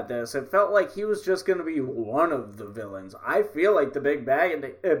out about this, it felt like he was just going to be one of the villains. I feel like the big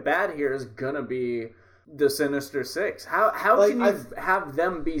bad here is going to be the Sinister Six. How can you have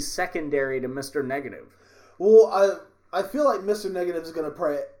them be secondary to Mr. Negative? Well, I feel like Mr. Negative is going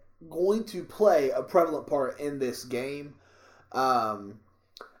to play a prevalent part in this game. I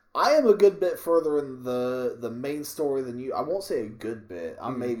am a good bit further in the main story than you. I won't say a good bit.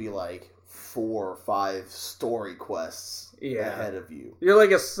 I'm maybe 4 or 5 story quests ahead of you. You're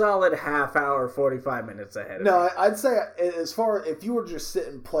a solid half hour, 45 minutes ahead of me. No, I'd say if you were to just sit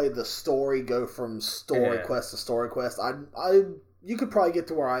and play the story, go from story quest to story quest, you could probably get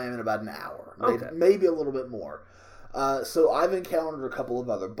to where I am in about an hour. Maybe a little bit more. So I've encountered a couple of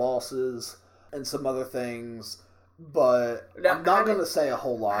other bosses and some other things, but I'm not going to say a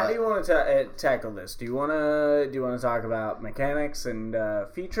whole lot. How do you want to tackle this? Do you want to talk about mechanics and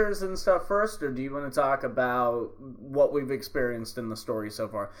features and stuff first, or do you want to talk about what we've experienced in the story so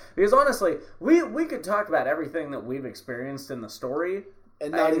far? Because honestly, we could talk about everything that we've experienced in the story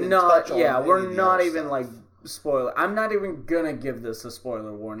and we're not even spoiler. I'm not even gonna give this a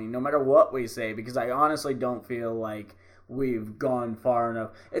spoiler warning, no matter what we say, because I honestly don't feel like we've gone far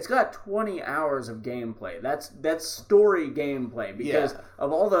enough. It's got 20 hours of gameplay. That's story gameplay, because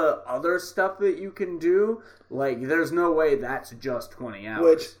of all the other stuff that you can do, there's no way that's just 20 hours.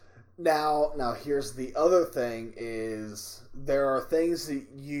 Which, now here's the other thing is, there are things that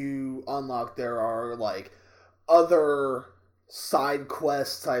you unlock. There are, other side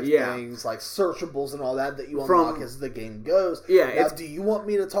quest type things, like searchables and all that you unlock as the game goes. Now, do you want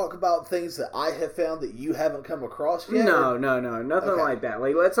me to talk about things that I have found that you haven't come across yet? No, nothing like that.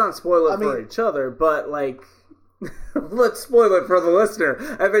 Let's not spoil it for each other, but let's spoil it for the listener,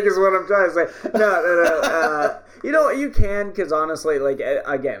 I think is what I'm trying to say. No. You can, because honestly,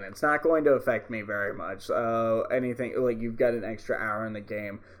 again, it's not going to affect me very much. Anything, you've got an extra hour in the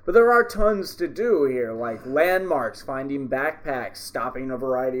game. But there are tons to do here, like landmarks, finding backpacks, stopping a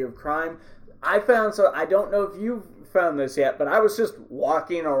variety of crime. I don't know if you've found this yet, but I was just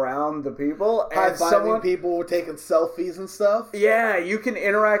walking around the people and high-fiving people, taking selfies and stuff. Yeah, you can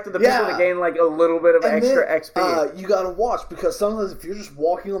interact with the people to gain a little bit of extra XP. You gotta watch, because sometimes if you're just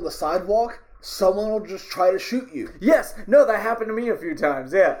walking on the sidewalk, someone will just try to shoot you. Yes, no, that happened to me a few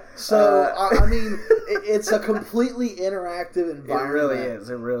times. Yeah. So it's a completely interactive environment. It really is.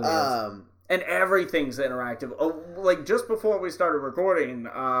 And everything's interactive. Oh, like, just before we started recording,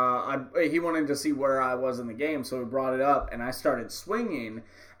 he wanted to see where I was in the game, so he brought it up, and I started swinging,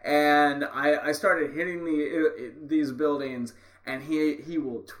 and I started hitting these buildings, and he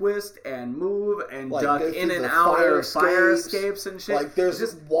will twist and move and like duck in and out of fire escapes and shit. Like there's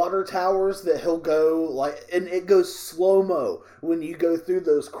just water towers that he'll go like, and it goes slow mo when you go through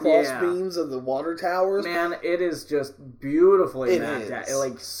those cross beams of the water towers. Man, it is just beautifully mapped out,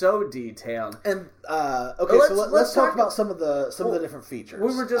 like so detailed. And okay, so let's talk about some of the different features.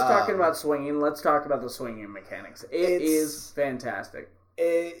 We were just talking about swinging. Let's talk about the swinging mechanics. It is fantastic.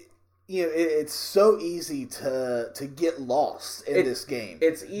 It's so easy to get lost in this game.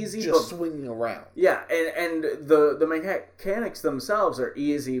 It's easy, just swinging around. Yeah, and the mechanics themselves are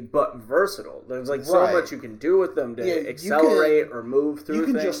easy but versatile. There's like so much you can do with them to accelerate or move through. You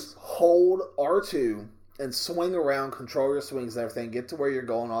can things. Just hold R2 and swing around, control your swings and everything, get to where you're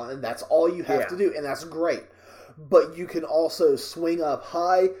going on, and that's all you have to do, and that's great. But you can also swing up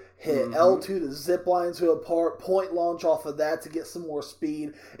high, hit L2 to zip line to a part, point launch off of that to get some more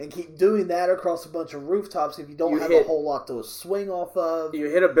speed, and keep doing that across a bunch of rooftops if you don't have a whole lot to swing off of. You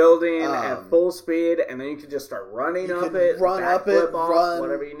hit a building at full speed, and then you can just start running up it, run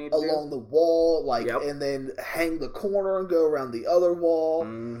whatever you need to along the wall, and then hang the corner and go around the other wall.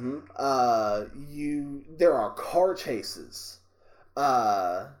 There are car chases.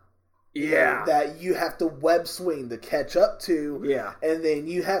 That you have to web swing to catch up to. Yeah. And then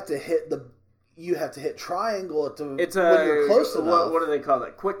you have to hit triangle when you're close enough. What do they call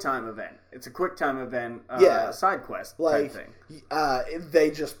it? Quick time event. It's a quick time event side quest type thing.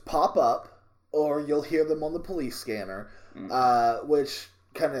 They just pop up, or you'll hear them on the police scanner, which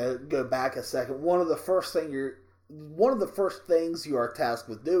kind of go back a second. One of the first things you are tasked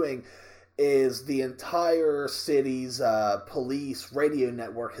with doing is the entire city's police radio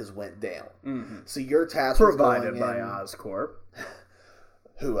network has went down. So your task provided by Oscorp.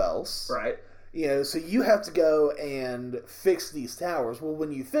 Who else? Right. So you have to go and fix these towers. Well,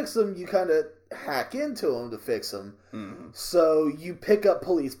 when you fix them, you kind of hack into them to fix them. So you pick up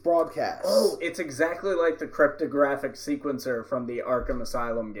police broadcasts. Oh, it's exactly like the cryptographic sequencer from the Arkham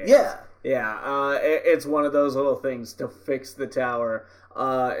Asylum game. Yeah. Yeah, it's one of those little things to fix the tower.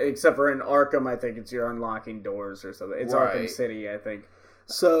 Except for in Arkham, I think it's you're unlocking doors or something. It's Arkham City, I think.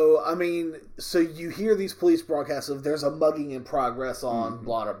 So, so you hear these police broadcasts of there's a mugging in progress on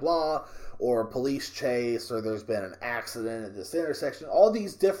blah, blah, blah, or a police chase, or there's been an accident at this intersection. All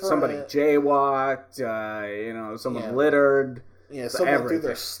these different... Somebody jaywalked, someone littered. Yeah, someone threw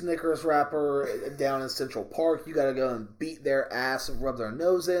their Snickers wrapper down in Central Park. You got to go and beat their ass and rub their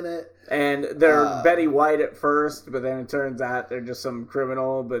nose in it. And they're Betty White at first, but then it turns out they're just some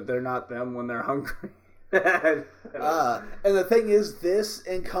criminal, but they're not them when they're hungry. And the thing is, this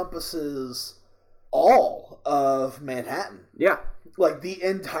encompasses all of Manhattan. Yeah. Like, the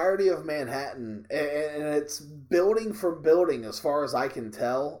entirety of Manhattan, and it's building for building as far as I can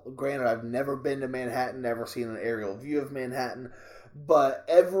tell. Granted, I've never been to Manhattan, never seen an aerial view of Manhattan, but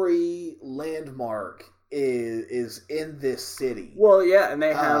every landmark is in this city. Well, yeah, and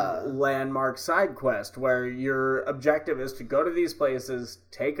they have landmark side quest where your objective is to go to these places,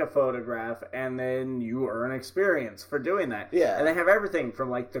 take a photograph, and then you earn experience for doing that. Yeah. And they have everything from,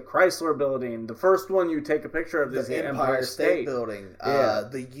 like, the Chrysler Building. The first one you take a picture of is the Empire State Building.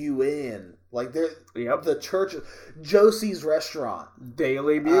 The UN. Like, the church. Josie's Restaurant.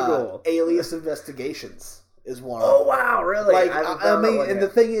 Daily Bugle. Alias Investigations is one. Oh, wow, really? Like, and the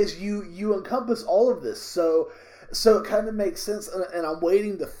thing is, you encompass all of this, so it kind of makes sense. And I'm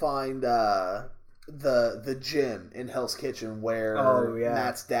waiting to find the gym in Hell's Kitchen where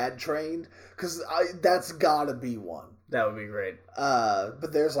Matt's dad trained, because that's gotta be one. That would be great.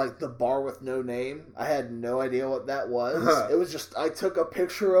 But there's like the bar with no name. I had no idea what that was. It was just, I took a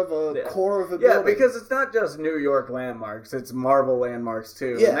picture of a corner of a building. Yeah, because it's not just New York landmarks, it's Marvel landmarks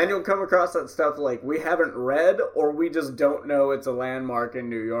too. Yeah. And then you'll come across that stuff like we haven't read, or we just don't know it's a landmark in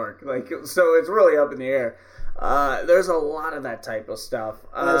New York. Like, so it's really up in the air. There's a lot of that type of stuff.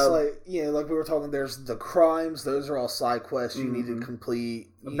 It's like, like we were talking, there's the crimes. Those are all side quests you need to complete.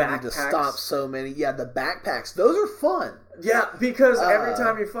 You need to stop so many. Yeah, the backpacks. Those are fun. Yeah, because every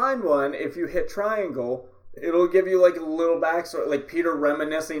time you find one, if you hit triangle, it'll give you like a little backstory, like Peter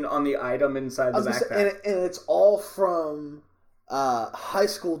reminiscing on the item inside the backpack. And it's all from high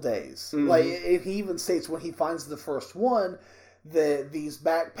school days. Like, he even states when he finds the first one, that these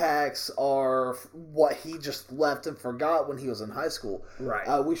backpacks are what he just left and forgot when he was in high school.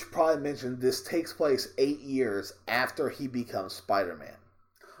 Right. We should probably mention this takes place 8 years after he becomes Spider-Man.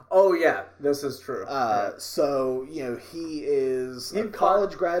 Oh, yeah, this is true. So, he is a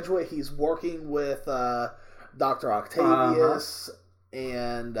college graduate. He's working with Dr. Octavius,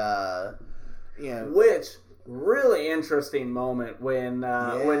 and, Which, really interesting moment when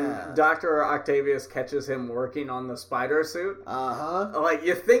Dr. Octavius catches him working on the spider suit. Like,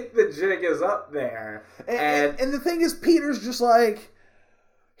 you think the jig is up there. And the thing is, Peter's just like,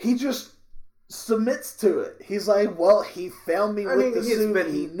 he just submits to it. He's like, well, he found me with the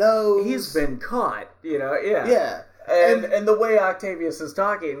suit. He knows. He's been caught, Yeah. Yeah. And the way Octavius is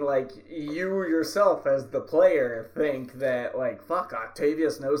talking, like, you yourself as the player think that, like, fuck,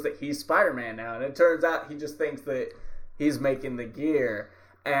 Octavius knows that he's Spider-Man now. And it turns out he just thinks that he's making the gear.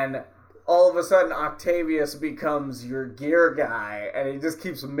 And all of a sudden, Octavius becomes your gear guy. And he just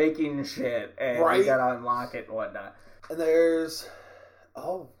keeps making shit. And you gotta unlock it and whatnot. And there's...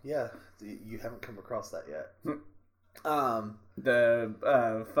 Oh, yeah. You haven't come across that yet.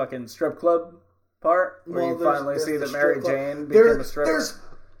 The fucking strip club part where you finally see that Mary Jane became a stripper. There's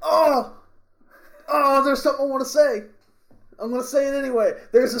something I want to say. I'm going to say it anyway.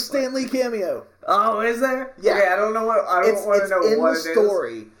 There's a Stan Lee cameo. Oh, is there? Yeah. Okay, I don't want to know what it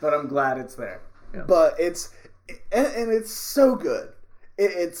story, is, but I'm glad it's there. Yeah. But it's so good.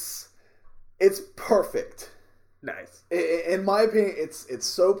 It's perfect. Nice. In my opinion, it's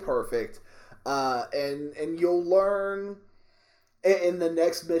so perfect, and you'll learn in the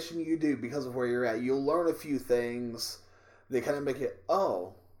next mission you do because of where you're at. You'll learn a few things that kind of make it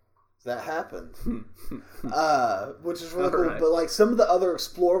that happened, which is really cool. Right. But like some of the other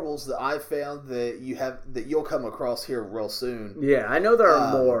explorables that I found that you'll come across here real soon. Yeah, I know there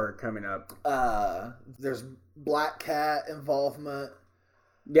are more coming up. There's Black Cat involvement.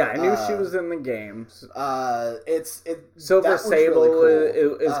 Yeah, I knew she was in the games. Silver Sable really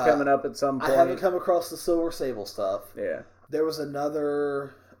cool. is coming up at some point. I haven't come across the Silver Sable stuff. Yeah. There was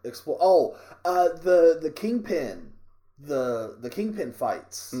another the Kingpin, the Kingpin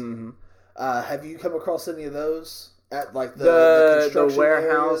fights. Mm-hmm. Have you come across any of those at like the construction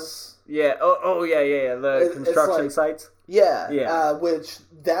warehouse? Areas? Yeah. The construction sites. Yeah. Which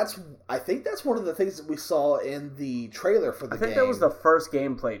I think that's one of the things that we saw in the trailer for the game. I think that was the first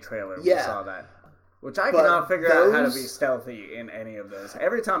gameplay trailer we saw that. Which I cannot figure out how to be stealthy in any of those.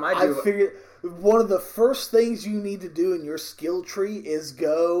 Every time I figured one of the first things you need to do in your skill tree is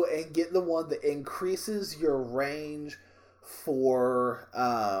go and get the one that increases your range for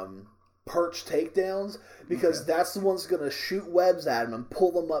perch takedowns, because that's the one that's going to shoot webs at them and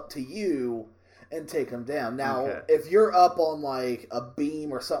pull them up to you and take them down. Now, if you're up on like a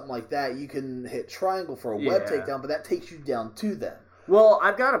beam or something like that, you can hit triangle for a web takedown, but that takes you down to them. Well,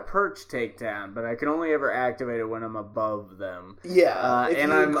 I've got a perch takedown, but I can only ever activate it when I'm above them. Yeah, if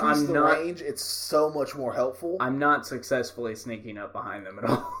you increase the range, it's so much more helpful. I'm not successfully sneaking up behind them at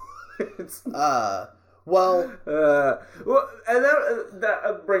all. And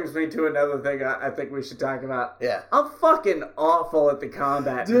that brings me to another thing I think we should talk about. Yeah. I'm fucking awful at the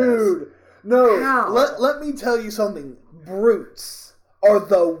combat. Dude, no. How? Let me tell you something. Brutes are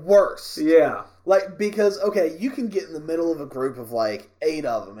the worst. Yeah. Like, because, you can get in the middle of a group of, 8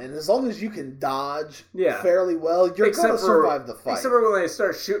 of them, and as long as you can dodge fairly well, you're going to survive the fight. Except for when they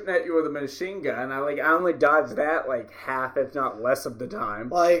start shooting at you with a machine gun, I only dodge that, half, if not less of the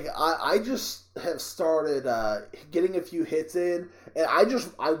time. I just have started getting a few hits in, and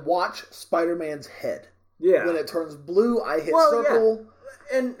I watch Spider-Man's head. Yeah. When it turns blue, I hit circle. Yeah.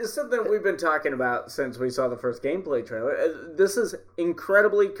 And it's something we've been talking about since we saw the first gameplay trailer. This is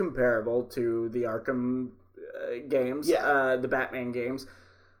incredibly comparable to the Arkham games, the Batman games.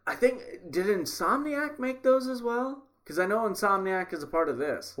 I think, did Insomniac make those as well? Because I know Insomniac is a part of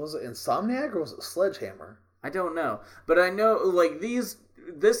this. Was it Insomniac or was it Sledgehammer? I don't know. But I know,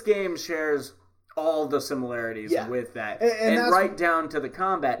 this game shares all the similarities with that. And right down to the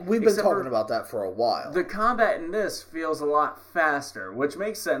combat. We've been talking about that for a while. The combat in this feels a lot faster, which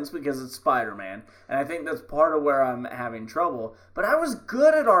makes sense because it's Spider-Man. And I think that's part of where I'm having trouble. But I was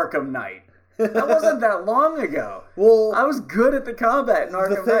good at Arkham Knight. That wasn't that long ago. Well, I was good at the combat in Arkham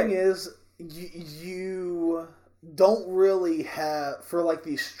Knight. The thing is, you don't really have, for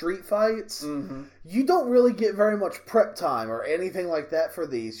these street fights, you don't really get very much prep time or anything like that for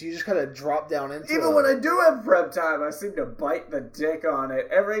these. You just kind of drop down into Even when I do have prep time, I seem to bite the dick on it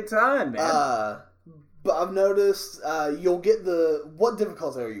every time, man. But I've noticed you'll get what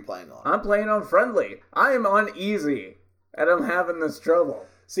difficulty are you playing on? I'm playing on friendly. I am on easy, and I'm having this trouble.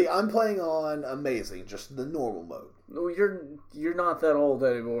 See, I'm playing on amazing, just the normal mode. No, you're not that old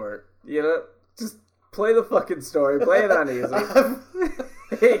anymore. Just play the fucking story. Play it on easy.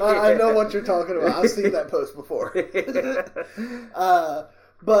 I know what you're talking about. I've seen that post before.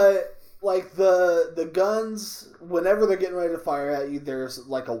 But like the guns, whenever they're getting ready to fire at you, there's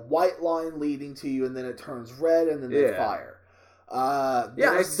like a white line leading to you, and then it turns red, and then they fire.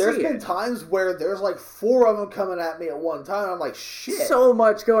 There's been times where there's like 4 of them coming at me at one time. I'm like, shit. So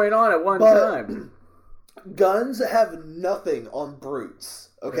much going on at one time. Guns have nothing on brutes.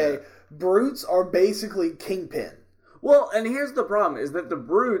 Okay, brutes are basically kingpin. Well, and here's the problem: is that the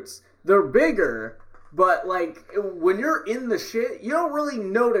brutes, they're bigger. But, like, when you're in the shit, you don't really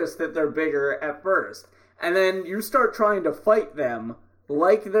notice that they're bigger at first. And then you start trying to fight them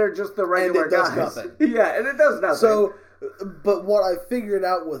like they're just the regular guys. And it does nothing. Yeah, and it does nothing. So, but what I figured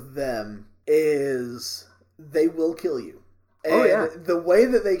out with them is they will kill you. And the way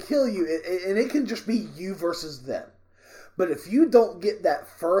that they kill you, and it can just be you versus them. But if you don't get that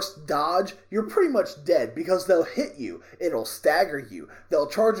first dodge, you're pretty much dead because they'll hit you. It'll stagger you. They'll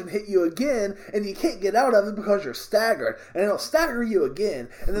charge and hit you again, and you can't get out of it because you're staggered. And it'll stagger you again,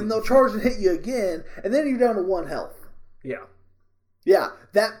 and then they'll charge and hit you again, and then you're down to 1 health. Yeah. Yeah,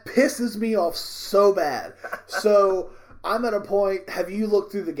 that pisses me off so bad. So I'm at a point. Have you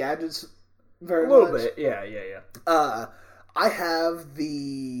looked through the gadgets very much? A little bit. Yeah. I have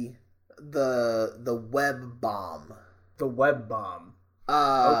the web bomb. The web bomb.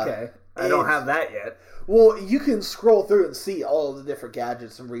 Okay. I don't have that yet. Well, you can scroll through and see all of the different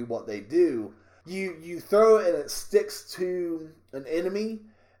gadgets and read what they do. You throw it and it sticks to an enemy,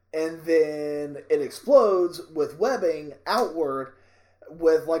 and then it explodes with webbing outward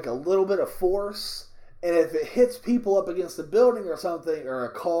with like a little bit of force. And if it hits people up against a building or something, or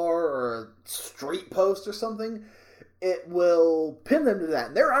a car or a street post or something, it will pin them to that.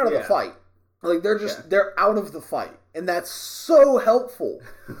 And they're out of the fight. Like, they're out of the fight. And that's so helpful.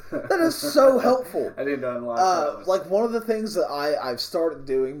 That is so helpful. I didn't unlock those. Like, one of the things that I've started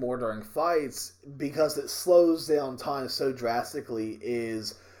doing more during fights, because it slows down time so drastically,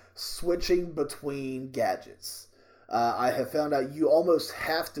 is switching between gadgets. I have found out you almost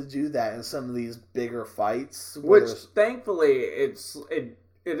have to do that in some of these bigger fights. Which, thankfully, it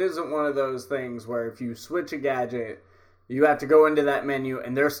isn't one of those things where if you switch a gadget, you have to go into that menu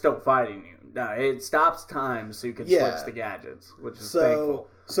and they're still fighting you. No, it stops time so you can switch the gadgets, which is thankful.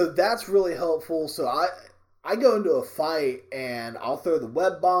 So that's really helpful. So I go into a fight and I'll throw the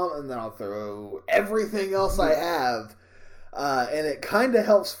web bomb and then I'll throw everything else I have. And it kind of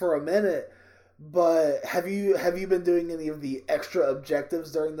helps for a minute. But have you been doing any of the extra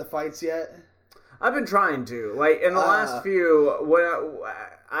objectives during the fights yet? I've been trying to. Like, in the last few,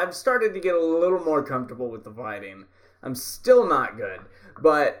 I've started to get a little more comfortable with the fighting. I'm still not good,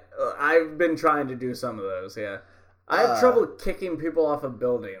 but I've been trying to do some of those, yeah. I have trouble kicking people off of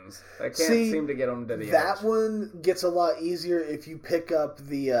buildings. I can't seem to get them to the edge. That one gets a lot easier if you pick up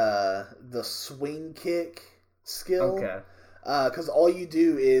the swing kick skill. Okay. Because all you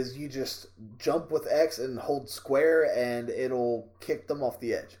do is you just jump with X and hold square, and it'll kick them off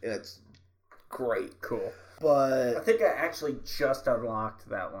the edge. And it's great. Cool. But I think I actually just unlocked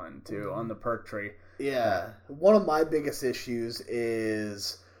that one, too, on the perk tree. Yeah. One of my biggest issues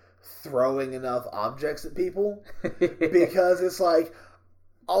is throwing enough objects at people. Because it's like,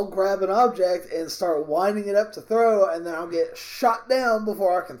 I'll grab an object and start winding it up to throw, and then I'll get shot down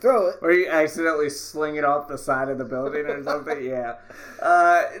before I can throw it. Or you accidentally sling it off the side of the building or something. Yeah.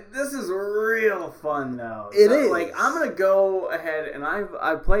 This is real fun, though. It is. Like, I'm going to go ahead, and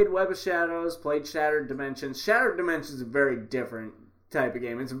I've played Web of Shadows, played Shattered Dimensions. Shattered Dimensions is a very different type of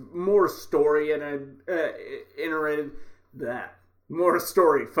game. It's more story iterated. More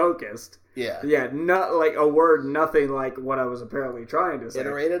story focused. Yeah. Yeah, not like a word, nothing like what I was apparently trying to say.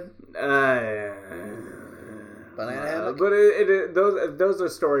 Iterated? Banana hammock? But those are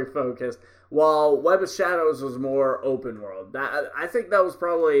story focused. While Web of Shadows was more open world. I think that was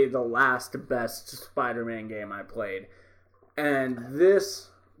probably the last best Spider-Man game I played. And this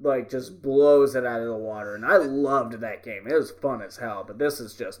just blows it out of the water. And I loved that game. It was fun as hell, but this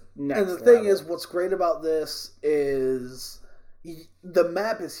is just next level. And the thing is, what's great about this is the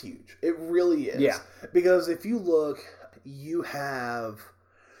map is huge. It really is. Yeah. Because if you look,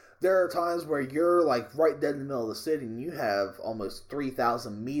 there are times where you're like right dead in the middle of the city and you have almost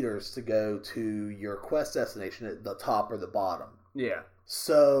 3,000 meters to go to your quest destination at the top or the bottom. Yeah.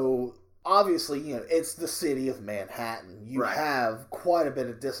 So obviously, it's the city of Manhattan. You have quite a bit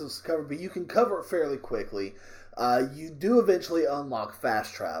of distance to cover, but you can cover it fairly quickly. You do eventually unlock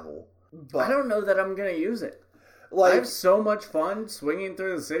fast travel. But I don't know that I'm going to use it. I have so much fun swinging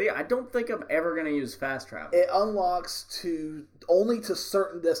through the city. I don't think I'm ever going to use fast travel. It unlocks only to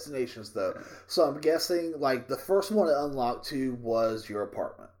certain destinations, though. So I'm guessing, the first one it unlocked to was your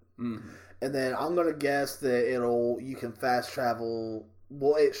apartment. Mm-hmm. And then I'm going to guess that you can fast travel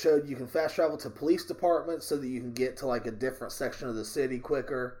well, it showed you can fast travel to police departments so that you can get to like a different section of the city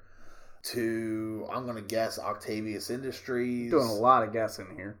quicker. To, I'm going to guess, Octavius Industries. Doing a lot of guessing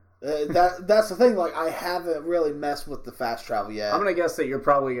here. That's the thing. Like, I haven't really messed with the fast travel yet. I'm going to guess that you're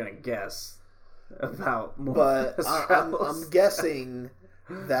probably going to guess about more. But I'm guessing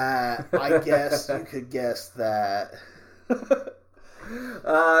that I guess you could guess that. Another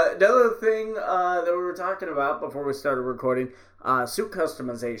thing that we were talking about before we started recording, suit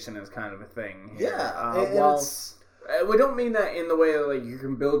customization is kind of a thing here. Yeah, we don't mean that in the way that, like, you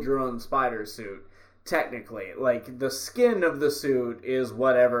can build your own spider suit. Technically, like, the skin of the suit is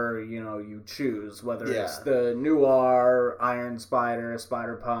whatever, you choose, whether it's the Noir, Iron Spider,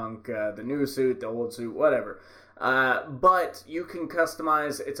 Spider Punk, the new suit, the old suit, whatever. But you can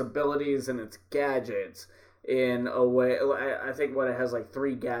customize its abilities and its gadgets in a way. I think it has like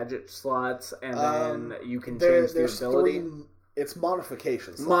 3 gadget slots, and then you can change the ability. It's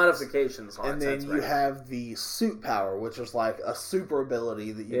modifications. Modifications. And then you have the suit power, which is like a super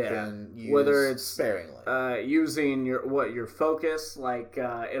ability that you can use, whether it's sparingly. Using your focus, like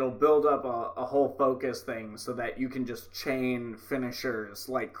it'll build up a whole focus thing so that you can just chain finishers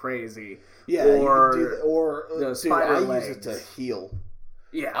like crazy. Yeah, or the spider legs. I use it to heal.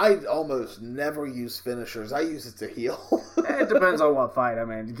 Yeah, I almost never use finishers. I use it to heal. It depends on what fight I'm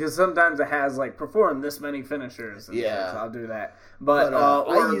in, because sometimes it has like perform this many finishers. And so I'll do that. But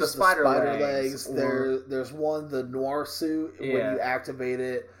I use the spider legs. There's one, the Noir suit. When you activate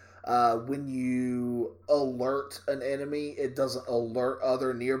it, when you alert an enemy, it doesn't alert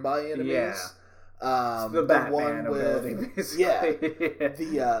other nearby enemies. Yeah, the Batman ability, basically.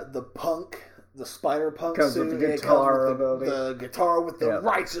 The punk. The spider punk comes suit, with the guitar ability. The guitar with the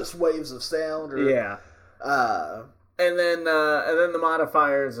righteous waves of sound. And then the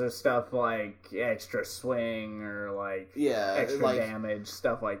modifiers are stuff like extra swing or like extra damage,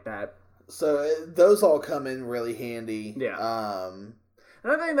 stuff like that. So those all come in really handy. Yeah. And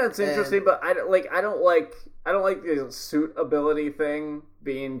I think that's interesting, but I don't like the suit ability thing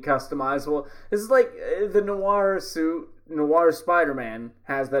being customizable. It's like the Noir suit. Noir Spider-Man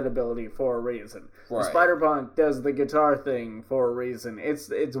has that ability for a reason. Right. Spider-Punk does the guitar thing for a reason. It's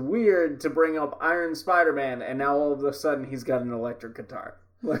weird to bring up Iron Spider-Man and now all of a sudden he's got an electric guitar.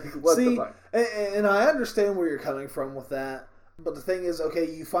 Like, what the fuck? And I understand where you're coming from with that. But the thing is,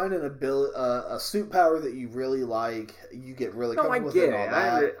 okay, you find a suit power that you really like, you get really comfortable with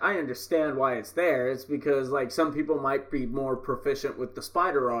it. I understand why it's there. It's because, like, some people might be more proficient with the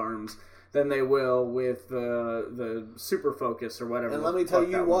spider arms than they will with the super focus or whatever. And let me tell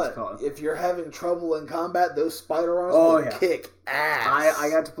you what, if you're having trouble in combat, those spider arms will kick ass. I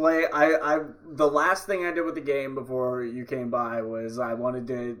got to play. The last thing I did with the game before you came by was I wanted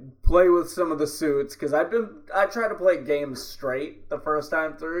to play with some of the suits, because I tried to play games straight the first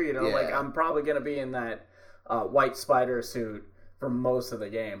time through. Like I'm probably gonna be in that white spider suit for most of the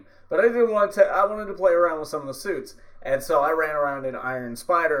game, but I wanted to play around with some of the suits. And so I ran around in Iron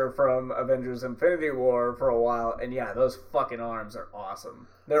Spider from Avengers Infinity War for a while, and those fucking arms are awesome.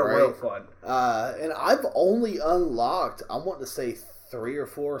 They're real fun. And I've only unlocked, I want to say 3 or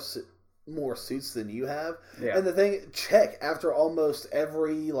 4 more suits than you have. Yeah. And the thing, check after almost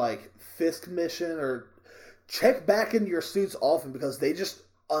every, like, Fisk mission, or check back into your suits often, because they just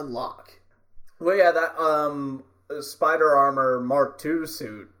unlock. Well, that Spider Armor Mark II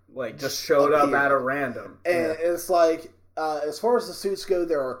suit, like, just showed up at a random. And it's like, as far as the suits go,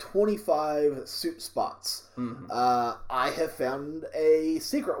 there are 25 suit spots. Mm-hmm. I have found a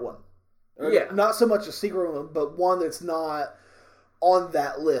secret one. Not so much a secret one, but one that's not on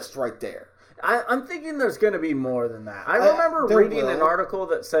that list right there. I'm thinking there's going to be more than that. I remember reading an article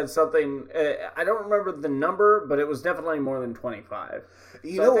that said something, I don't remember the number, but it was definitely more than 25. I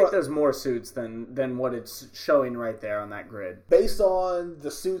think there's more suits than what it's showing right there on that grid. Based on the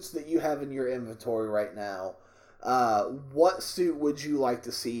suits that you have in your inventory right now, what suit would you like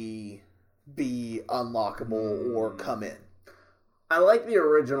to see be unlockable or come in? I like the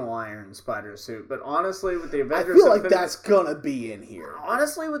original Iron Spider suit, but honestly, with the Avengers... I feel like that's gonna be in here.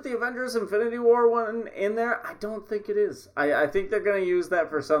 Honestly, with the Avengers Infinity War one in there, I don't think it is. I think they're gonna use that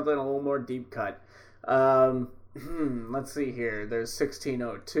for something a little more deep cut. Let's see here. There's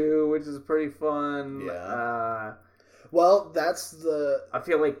 1602, which is pretty fun. Yeah. Well, that's the... I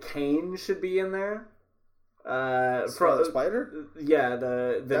feel like Kane should be in there. Scarlet Spider? Yeah,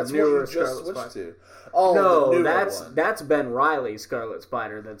 the that's newer what you just Scarlet switched Spider. To. Oh, no, that's Ben Reilly's Scarlet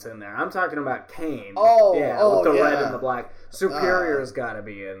Spider that's in there. I'm talking about Kane. With the red and the black. Superior's got to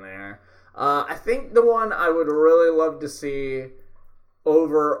be in there. I think the one I would really love to see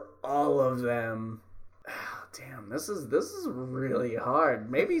over all of them. damn, this is really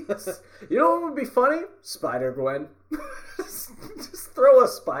hard. Maybe you know what would be funny? Spider-Gwen. just throw a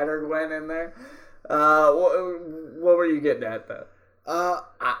Spider-Gwen in there. What were you getting at though?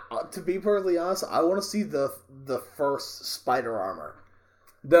 To be perfectly honest, I want to see the first spider armor.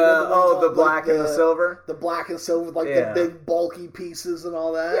 The black and the silver? The black and silver, like the big bulky pieces and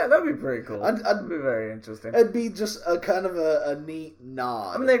all that. Yeah, that'd be pretty cool. That'd be very interesting. It'd be just a kind of a neat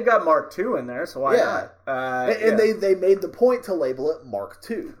nod. I mean, they've got Mark II in there, so why not? And they made the point to label it Mark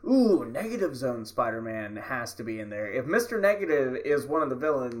II. Ooh, Negative Zone Spider-Man has to be in there. If Mr. Negative is one of the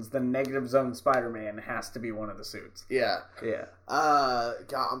villains, then Negative Zone Spider-Man has to be one of the suits. Yeah. Yeah.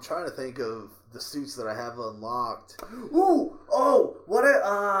 God, I'm trying to think of the suits that I have unlocked. Ooh! Oh! What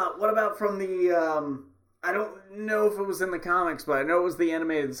about from the, I don't know if it was in the comics, but I know it was the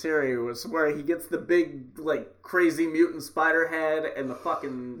animated series where he gets the big, like, crazy mutant spider head and the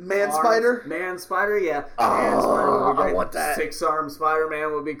fucking... Man-Spider? Man-Spider, yeah. Oh, Man-Spider would be great. I want that. Six-armed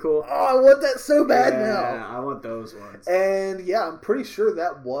Spider-Man would be cool. Oh, I want that so bad now. Yeah, I want those ones. And, yeah, I'm pretty sure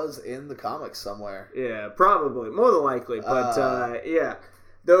that was in the comics somewhere. Yeah, probably. More than likely, but, yeah.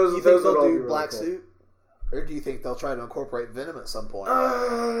 Do you think they'll do black suit? Or do you think they'll try to incorporate Venom at some point?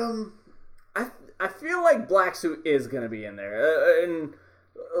 I feel like black suit is going to be in there. And,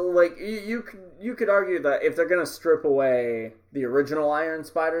 like, you could argue that if they're going to strip away the original Iron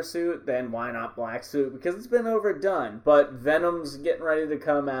Spider suit, then why not black suit? Because it's been overdone. But Venom's getting ready to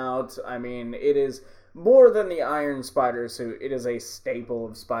come out. I mean, it is... more than the Iron Spider suit, it is a staple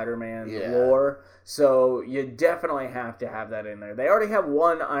of Spider-Man's lore. So you definitely have to have that in there. They already have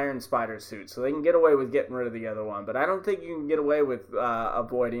one Iron Spider suit, so they can get away with getting rid of the other one. But I don't think you can get away with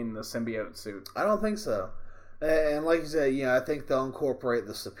avoiding the symbiote suit. I don't think so. And like you said, I think they'll incorporate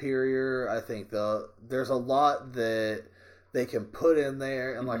the Superior. I think there's a lot that they can put in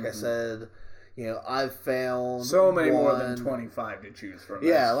there. And like I said... I've found so many more than 25 to choose from.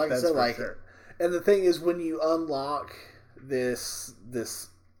 Yeah, like I said, sure. And the thing is, when you unlock this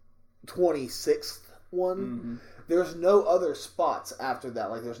 26th one, there's no other spots after that.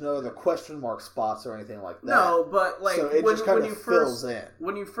 Like, there's no other question mark spots or anything like that. No, but like, so it just kind of fills in.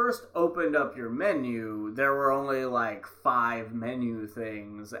 When you first opened up your menu, there were only like 5 menu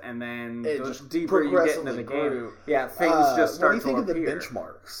things, and then the deeper you get into the game, things just start to appear. What do you think of the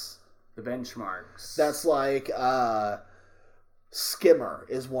benchmarks? The benchmarks. That's like Skimmer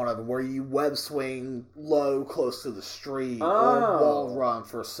is one of them, where you web swing low close to the street or wall run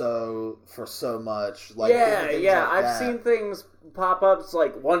for so much. Like I've seen things pop up. It's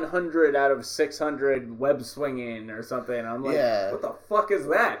like 100 out of 600 web swinging or something. I'm like, what the fuck is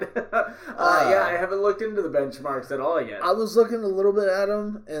that? I haven't looked into the benchmarks at all yet. I was looking a little bit at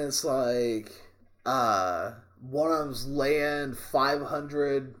them, and it's like one of them's land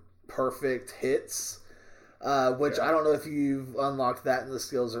 500 perfect hits. Which I don't know if you've unlocked that in the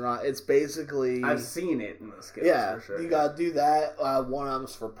skills or not. It's basically... I've seen it in the skills, for sure. You gotta do that. One of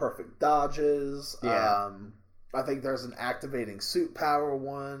them's for perfect dodges. Yeah. I think there's an activating suit power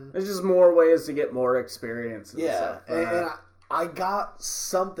one. There's just more ways to get more experience and stuff. And I got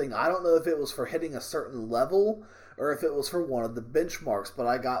something. I don't know if it was for hitting a certain level or if it was for one of the benchmarks, but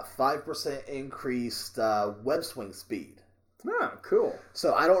I got 5% increased web swing speed. Oh, cool.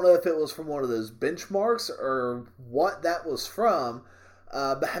 So I don't know if it was from one of those benchmarks or what that was from,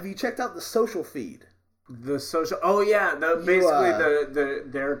 but have you checked out the social feed? The social... Oh, yeah. Basically,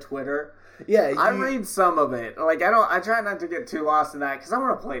 their Twitter. Yeah. I read some of it. Like, I try not to get too lost in that because I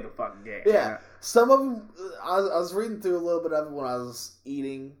want to play the fucking game. Yeah. Some of them... I was reading through a little bit of it when I was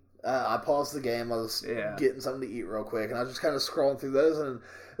eating. I paused the game. I was getting something to eat real quick, and I was just kind of scrolling through those, and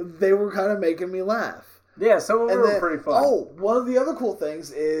they were kind of making me laugh. Yeah, some of them were pretty fun. Oh, one of the other cool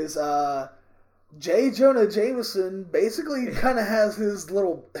things is J. Jonah Jameson basically kind of has his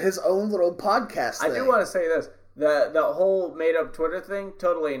own little podcast thing. I do want to say this. The whole made-up Twitter thing,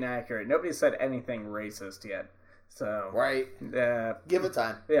 totally inaccurate. Nobody said anything racist yet. So right, give it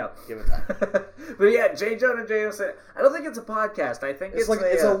time. Yeah, give it time. But yeah, J. Jonah Jameson. I don't think it's a podcast. I think it's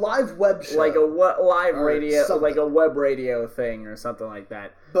a live web show, like a live radio, something. Like a web radio thing or something like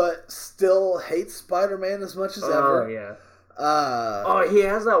that. But still hates Spider-Man as much as ever. Oh yeah. He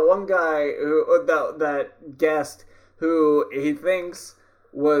has that one guy that guest who he thinks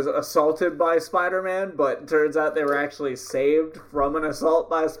was assaulted by Spider-Man, but turns out they were actually saved from an assault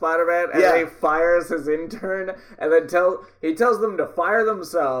by Spider-Man, and he fires his intern, and then he tells them to fire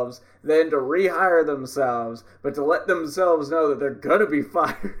themselves, then to rehire themselves, but to let themselves know that they're gonna be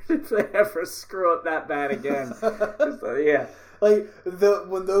fired if they ever screw up that bad again. So, yeah. Like,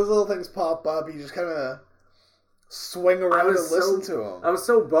 when those little things pop up, you just kind of swing around and listen to them. I was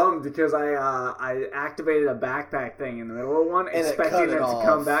so bummed because I activated a backpack thing in the middle of one, and expecting it to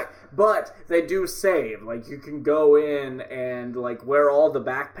come back. But they do save. Like, you can go in and, like, where all the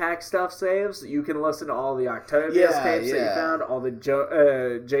backpack stuff saves, you can listen to all the Octavius tapes that you found, all the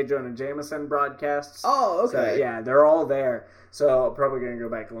J. Jonah Jameson broadcasts. Oh, okay. So, yeah, they're all there. So I'm probably going to go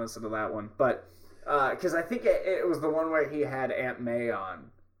back and listen to that one. But, because I think it was the one where he had Aunt May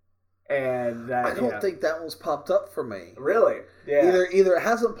on. And that, I don't think that one's popped up for me. Really? Yeah. Either it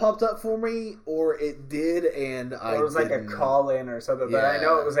hasn't popped up for me, or it did, and I it was like a call in or something. But I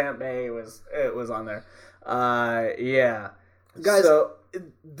know it was Aunt May. It was on there. Yeah, guys. So,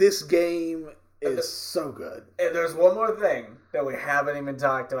 this game is so good. And there's one more thing that we haven't even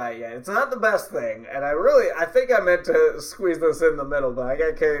talked about yet. It's not the best thing, and I think I meant to squeeze this in the middle, but I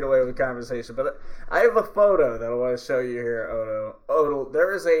got carried away with the conversation. But I have a photo that I want to show you here, Odo.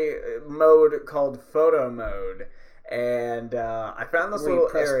 There is a mode called Photo Mode, and I found this little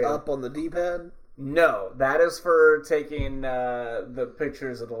area. Up on the D-pad? No, that is for taking the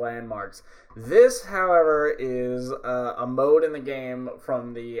pictures of the landmarks. This, however, is a mode in the game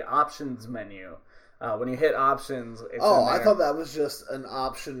from the options menu. When you hit options, it's I thought that was just an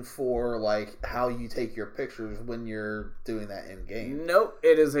option for like how you take your pictures when you're doing that in game. Nope,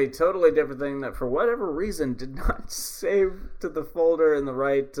 it is a totally different thing that for whatever reason did not save to the folder in the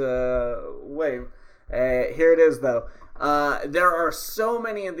right way. Here it is though. There are so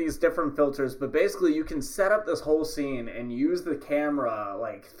many of these different filters, but basically you can set up this whole scene and use the camera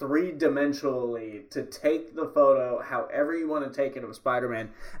like 3-dimensionally to take the photo however you want to take it of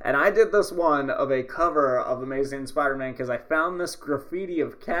Spider-Man. And I did this one of a cover of Amazing Spider-Man because I found this graffiti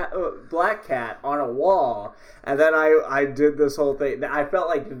of Black Cat on a wall, and then I did this whole thing. I felt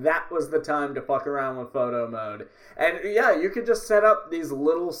like that was the time to fuck around with photo mode. And yeah, you could just set up these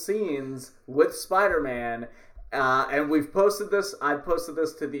little scenes with Spider-Man. And we've posted this. I posted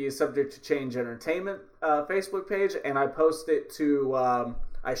this to the Subject to Change Entertainment Facebook page, and I posted it to.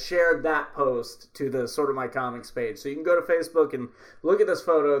 I shared that post to the Sorta My Comics page, so you can go to Facebook and look at this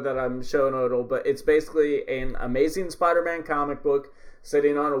photo that I'm showing Odell. But it's basically an Amazing Spider-Man comic book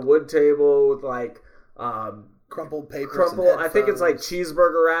sitting on a wood table with like crumpled papers. I think it's like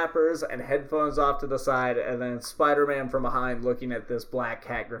cheeseburger wrappers and headphones off to the side, and then Spider-Man from behind looking at this Black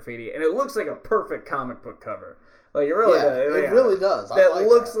Cat graffiti, and it looks like a perfect comic book cover. Like it really does. It really does. It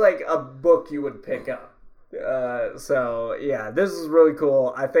looks like a book you would pick up. So yeah, this is really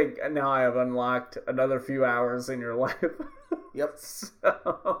cool. I think now I have unlocked another few hours in your life. Yep.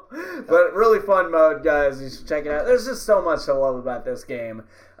 But really fun mode, guys. You should check it out. There's just so much to love about this game.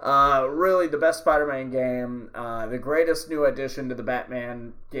 Really, the best Spider-Man game. The greatest new addition to the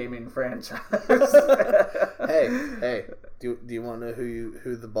Batman gaming franchise. Hey. Do you want to know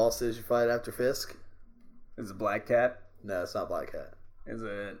who the boss is you fight after Fisk? Is it Black Cat? No, it's not Black Cat. Is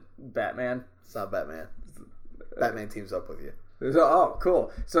it Batman? It's not Batman. Batman teams up with you. Oh,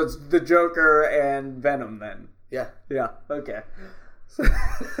 cool. So it's the Joker and Venom then. Yeah. Yeah. Okay.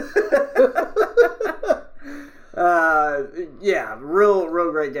 Yeah,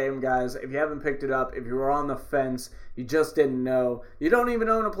 real great game, guys. If you haven't picked it up, if you were on the fence, you just didn't know, you don't even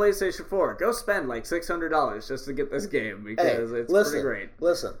own a PlayStation 4, go spend like $600 just to get this game because it's pretty great.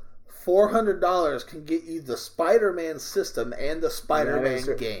 Listen, $400 can get you the Spider-Man system and the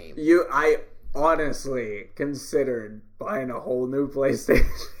Spider-Man game. I honestly considered buying a whole new PlayStation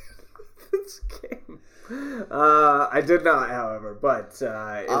for this game. I did not, however, but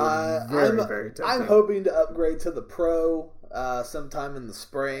it was very tempting. I'm hoping to upgrade to the Pro sometime in the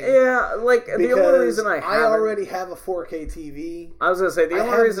spring. Yeah, like the only reason I already have a 4K TV. I was going to say, the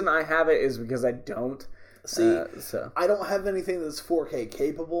only reason I have it is because I don't. See, I don't have anything that's 4K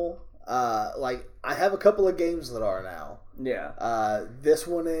capable. Like, I have a couple of games that are now. Yeah. This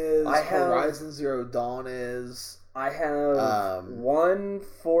one is. Horizon Zero Dawn is. I have one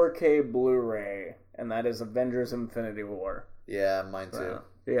 4K Blu-ray, and that is Avengers Infinity War. Yeah, mine too.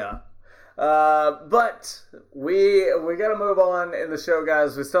 Yeah. But we got to move on in the show,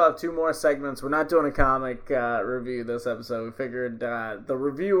 guys. We still have 2 more segments. We're not doing a comic review this episode. We figured the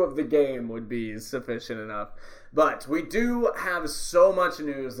review of the game would be sufficient enough. But we do have so much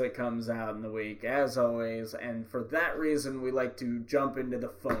news that comes out in the week, as always. And for that reason, we like to jump into the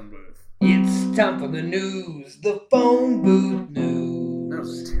phone booth. It's time for the news, the phone booth news. That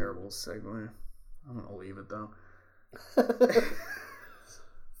was a terrible segue. I'm going to leave it, though.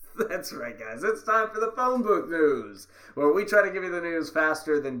 That's right, guys. It's time for the phone booth news, where we try to give you the news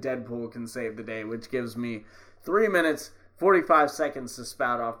faster than Deadpool can save the day, which gives me 3 minutes, 45 seconds to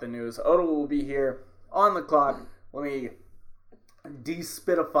spout off the news. Odo will be here on the clock. Let me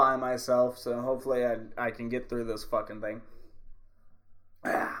despitify myself, so hopefully I can get through this fucking thing.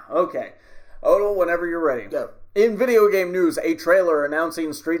 Okay. Odo, whenever you're ready. Go. In video game news, a trailer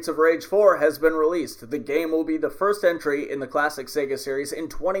announcing Streets of Rage 4 has been released. The game will be the first entry in the classic Sega series in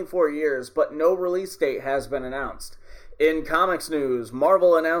 24 years, but no release date has been announced. In comics news,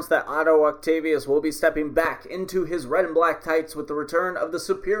 Marvel announced that Otto Octavius will be stepping back into his red and black tights with the return of the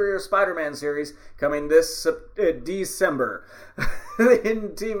Superior Spider-Man series coming this December. In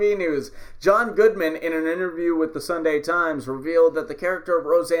TV news, John Goodman, in an interview with the Sunday Times, revealed that the character of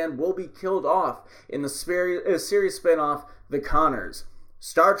Roseanne will be killed off in the series spin-off The Connors.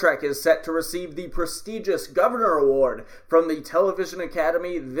 Star Trek is set to receive the prestigious Governor Award from the Television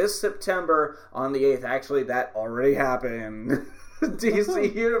Academy this September on the 8th. Actually, that already happened.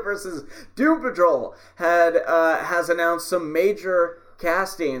 DC Universe's Doom Patrol has announced some major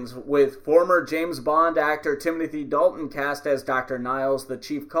castings, with former James Bond actor Timothy Dalton cast as Dr. Niles, the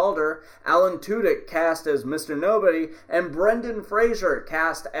Chief Calder, Alan Tudyk cast as Mr. Nobody, and Brendan Fraser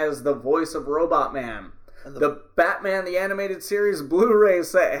cast as the voice of Robot Man. The Batman the Animated Series Blu-ray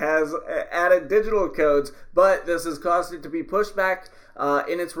set has added digital codes, but this has caused it to be pushed back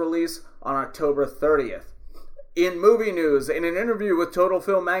in its release on October 30th. In movie news, in an interview with Total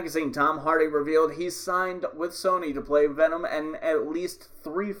Film Magazine, Tom Hardy revealed he's signed with Sony to play Venom in at least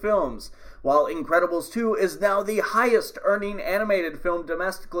 3 films, while Incredibles 2 is now the highest earning animated film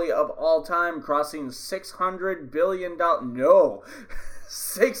domestically of all time, crossing $600 billion. No!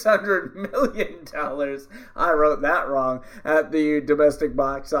 $600 million. I wrote that wrong at the domestic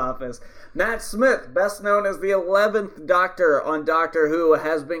box office. Matt Smith, best known as the 11th Doctor on Doctor Who,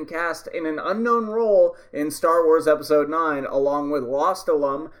 has been cast in an unknown role in Star Wars Episode 9, along with Lost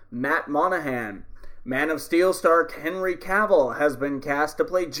alum Matt Monaghan. Man of Steel star Henry Cavill has been cast to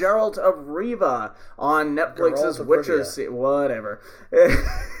play Geralt of Riva on Netflix's Witcher series. Whatever.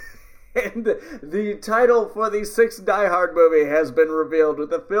 And the title for the 6th Die Hard movie has been revealed, with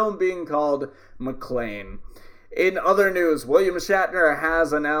the film being called McClane. In other news, William Shatner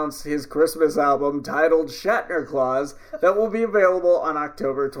has announced his Christmas album titled Shatner Claus that will be available on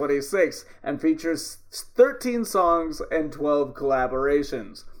October 26th and features 13 songs and 12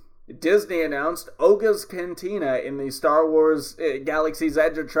 collaborations. Disney announced Oga's Cantina in the Star Wars Galaxy's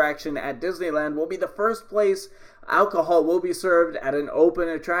Edge attraction at Disneyland will be the first place alcohol will be served at an open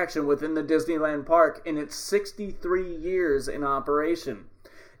attraction within the Disneyland park in its 63 years in operation.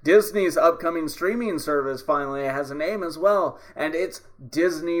 Disney's upcoming streaming service finally has a name as well, and it's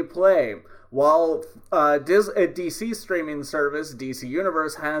Disney Play. While DC streaming service, DC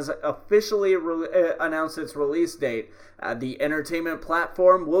Universe, has officially announced its release date, the entertainment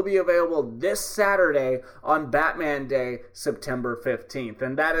platform will be available this Saturday on Batman Day, September 15th.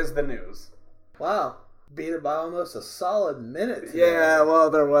 And that is the news. Wow. Beat it by almost a solid minute today. Yeah, well,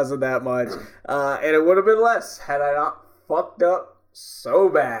 there wasn't that much. And it would have been less had I not fucked up so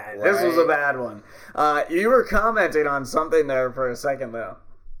bad. Right. This was a bad one. You were commenting on something there for a second, though.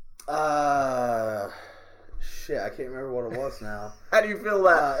 Shit, I can't remember what it was now. How do you feel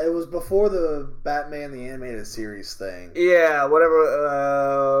that? It was before the Batman the Animated Series thing. Yeah,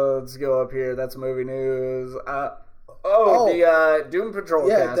 whatever. Let's go up here. That's movie news. The Doom Patrol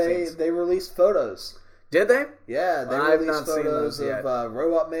castings. Yeah, they released photos. Did they? Yeah, they released photos of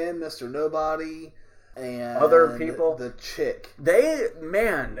Robot Man, Mr. Nobody, and other people. The chick. They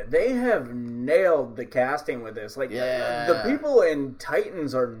have nailed the casting with this. Like, the people in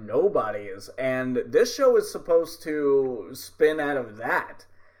Titans are nobodies, and this show is supposed to spin out of that.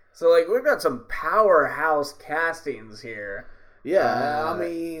 So, like, we've got some powerhouse castings here. Yeah, I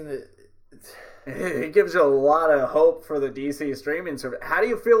mean, it gives you a lot of hope for the DC streaming service. How do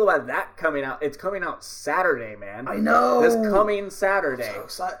you feel about that coming out? It's coming out Saturday, man. I know. It's coming Saturday. I'm so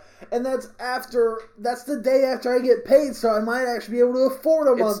excited. And that's the day after I get paid, so I might actually be able to afford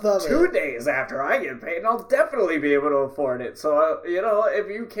a month of it. It's 2 days after I get paid, and I'll definitely be able to afford it. So, if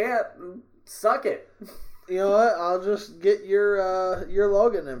you can't, suck it. You know what? I'll just get your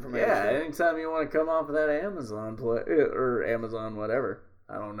login information. Yeah, anytime you want to come off of that Amazon or Amazon whatever.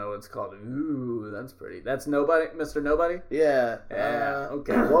 I don't know what it's called. Ooh, that's pretty. That's Nobody, Mr. Nobody? Yeah.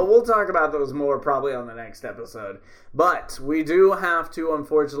 Okay. Well, we'll talk about those more probably on the next episode. But we do have to,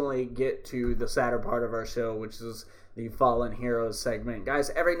 unfortunately, get to the sadder part of our show, which is the Fallen Heroes segment.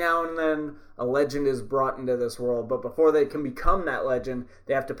 Guys, every now and then a legend is brought into this world, but before they can become that legend,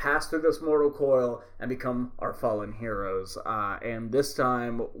 they have to pass through this mortal coil and become our fallen heroes. And this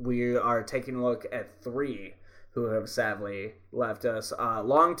time we are taking a look at 3 who have sadly left us.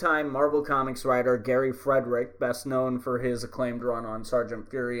 Longtime Marvel Comics writer Gary Frederick, best known for his acclaimed run on Sergeant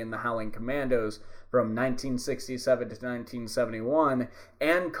Fury and the Howling Commandos, from 1967 to 1971,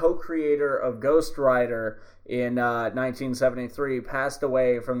 and co-creator of Ghost Rider in 1973, passed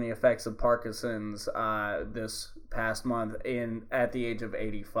away from the effects of Parkinson's this past month at the age of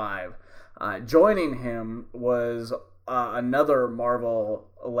 85. Joining him was another Marvel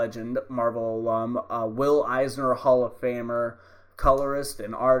legend, Marvel alum, Will Eisner Hall of Famer, colorist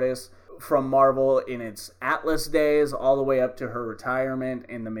and artist from Marvel in its Atlas days all the way up to her retirement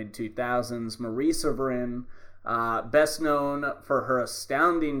in the mid-2000s. Marie Severin, best known for her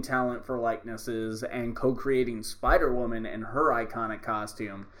astounding talent for likenesses and co-creating Spider-Woman in her iconic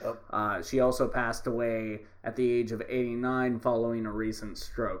costume. She also passed away at the age of 89 following a recent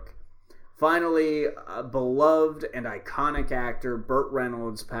stroke. Finally, a beloved and iconic actor Burt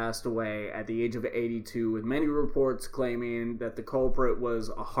Reynolds passed away at the age of 82, with many reports claiming that the culprit was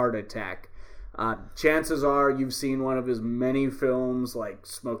a heart attack. Chances are you've seen one of his many films like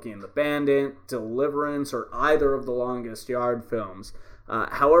Smokey and the Bandit, Deliverance, or either of the Longest Yard films.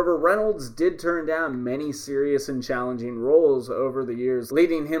 However, Reynolds did turn down many serious and challenging roles over the years,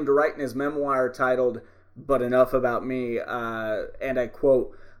 leading him to write in his memoir titled, "But Enough About Me," and I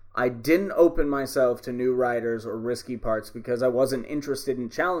quote, "I didn't open myself to new writers or risky parts because I wasn't interested in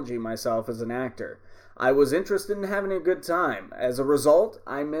challenging myself as an actor. I was interested in having a good time. As a result,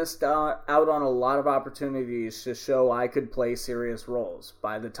 I missed out on a lot of opportunities to show I could play serious roles.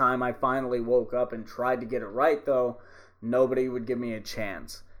 By the time I finally woke up and tried to get it right, though, nobody would give me a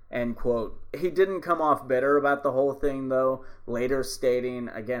chance." End quote. He didn't come off bitter about the whole thing, though, later stating,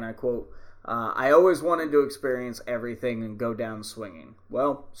 again, I quote, "I always wanted to experience everything and go down swinging.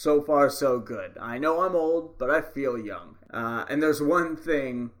 Well, so far so good. I know I'm old, but I feel young. And there's one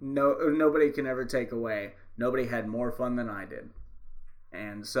thing nobody can ever take away. Nobody had more fun than I did."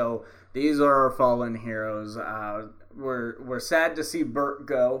 And so these are our fallen heroes. We're sad to see Burt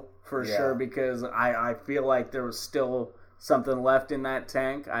go, for sure, because I feel like there was still something left in that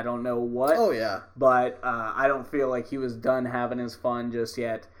tank. I don't know what. Oh, yeah. But I don't feel like he was done having his fun just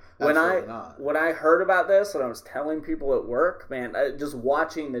yet. When I heard about this and I was telling people at work, man, just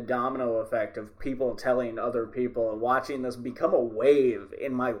watching the domino effect of people telling other people and watching this become a wave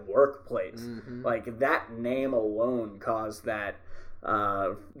in my workplace, like that name alone caused that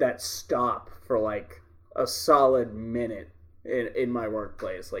stop for like a solid minute in my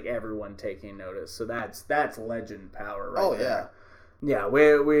workplace, like everyone taking notice. So that's legend power right there. Yeah,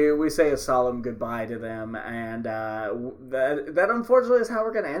 we say a solemn goodbye to them, and that unfortunately is how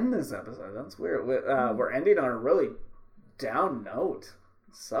we're going to end this episode. That's weird. We're ending on a really down note.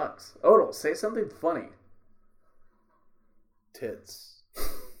 It sucks. Odell, say something funny. Tits.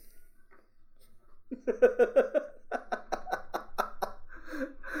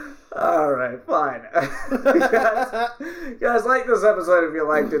 Alright, fine. guys, like this episode if you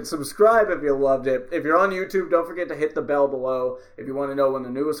liked it. Subscribe if you loved it. If you're on YouTube, don't forget to hit the bell below if you want to know when the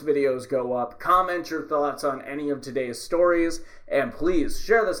newest videos go up. Comment your thoughts on any of today's stories. And please,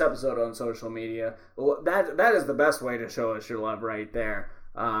 share this episode on social media. That is the best way to show us your love right there.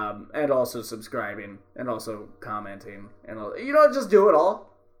 And also subscribing. And also commenting. And just do it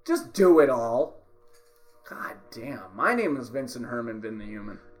all. Just do it all. God damn. My name is Vincent Herman, Vin the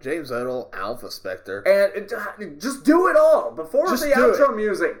Human. James Odell, Alpha Spectre. And just do it all before just the outro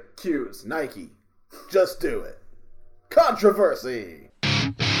music cues. Nike. Just do it. Controversy.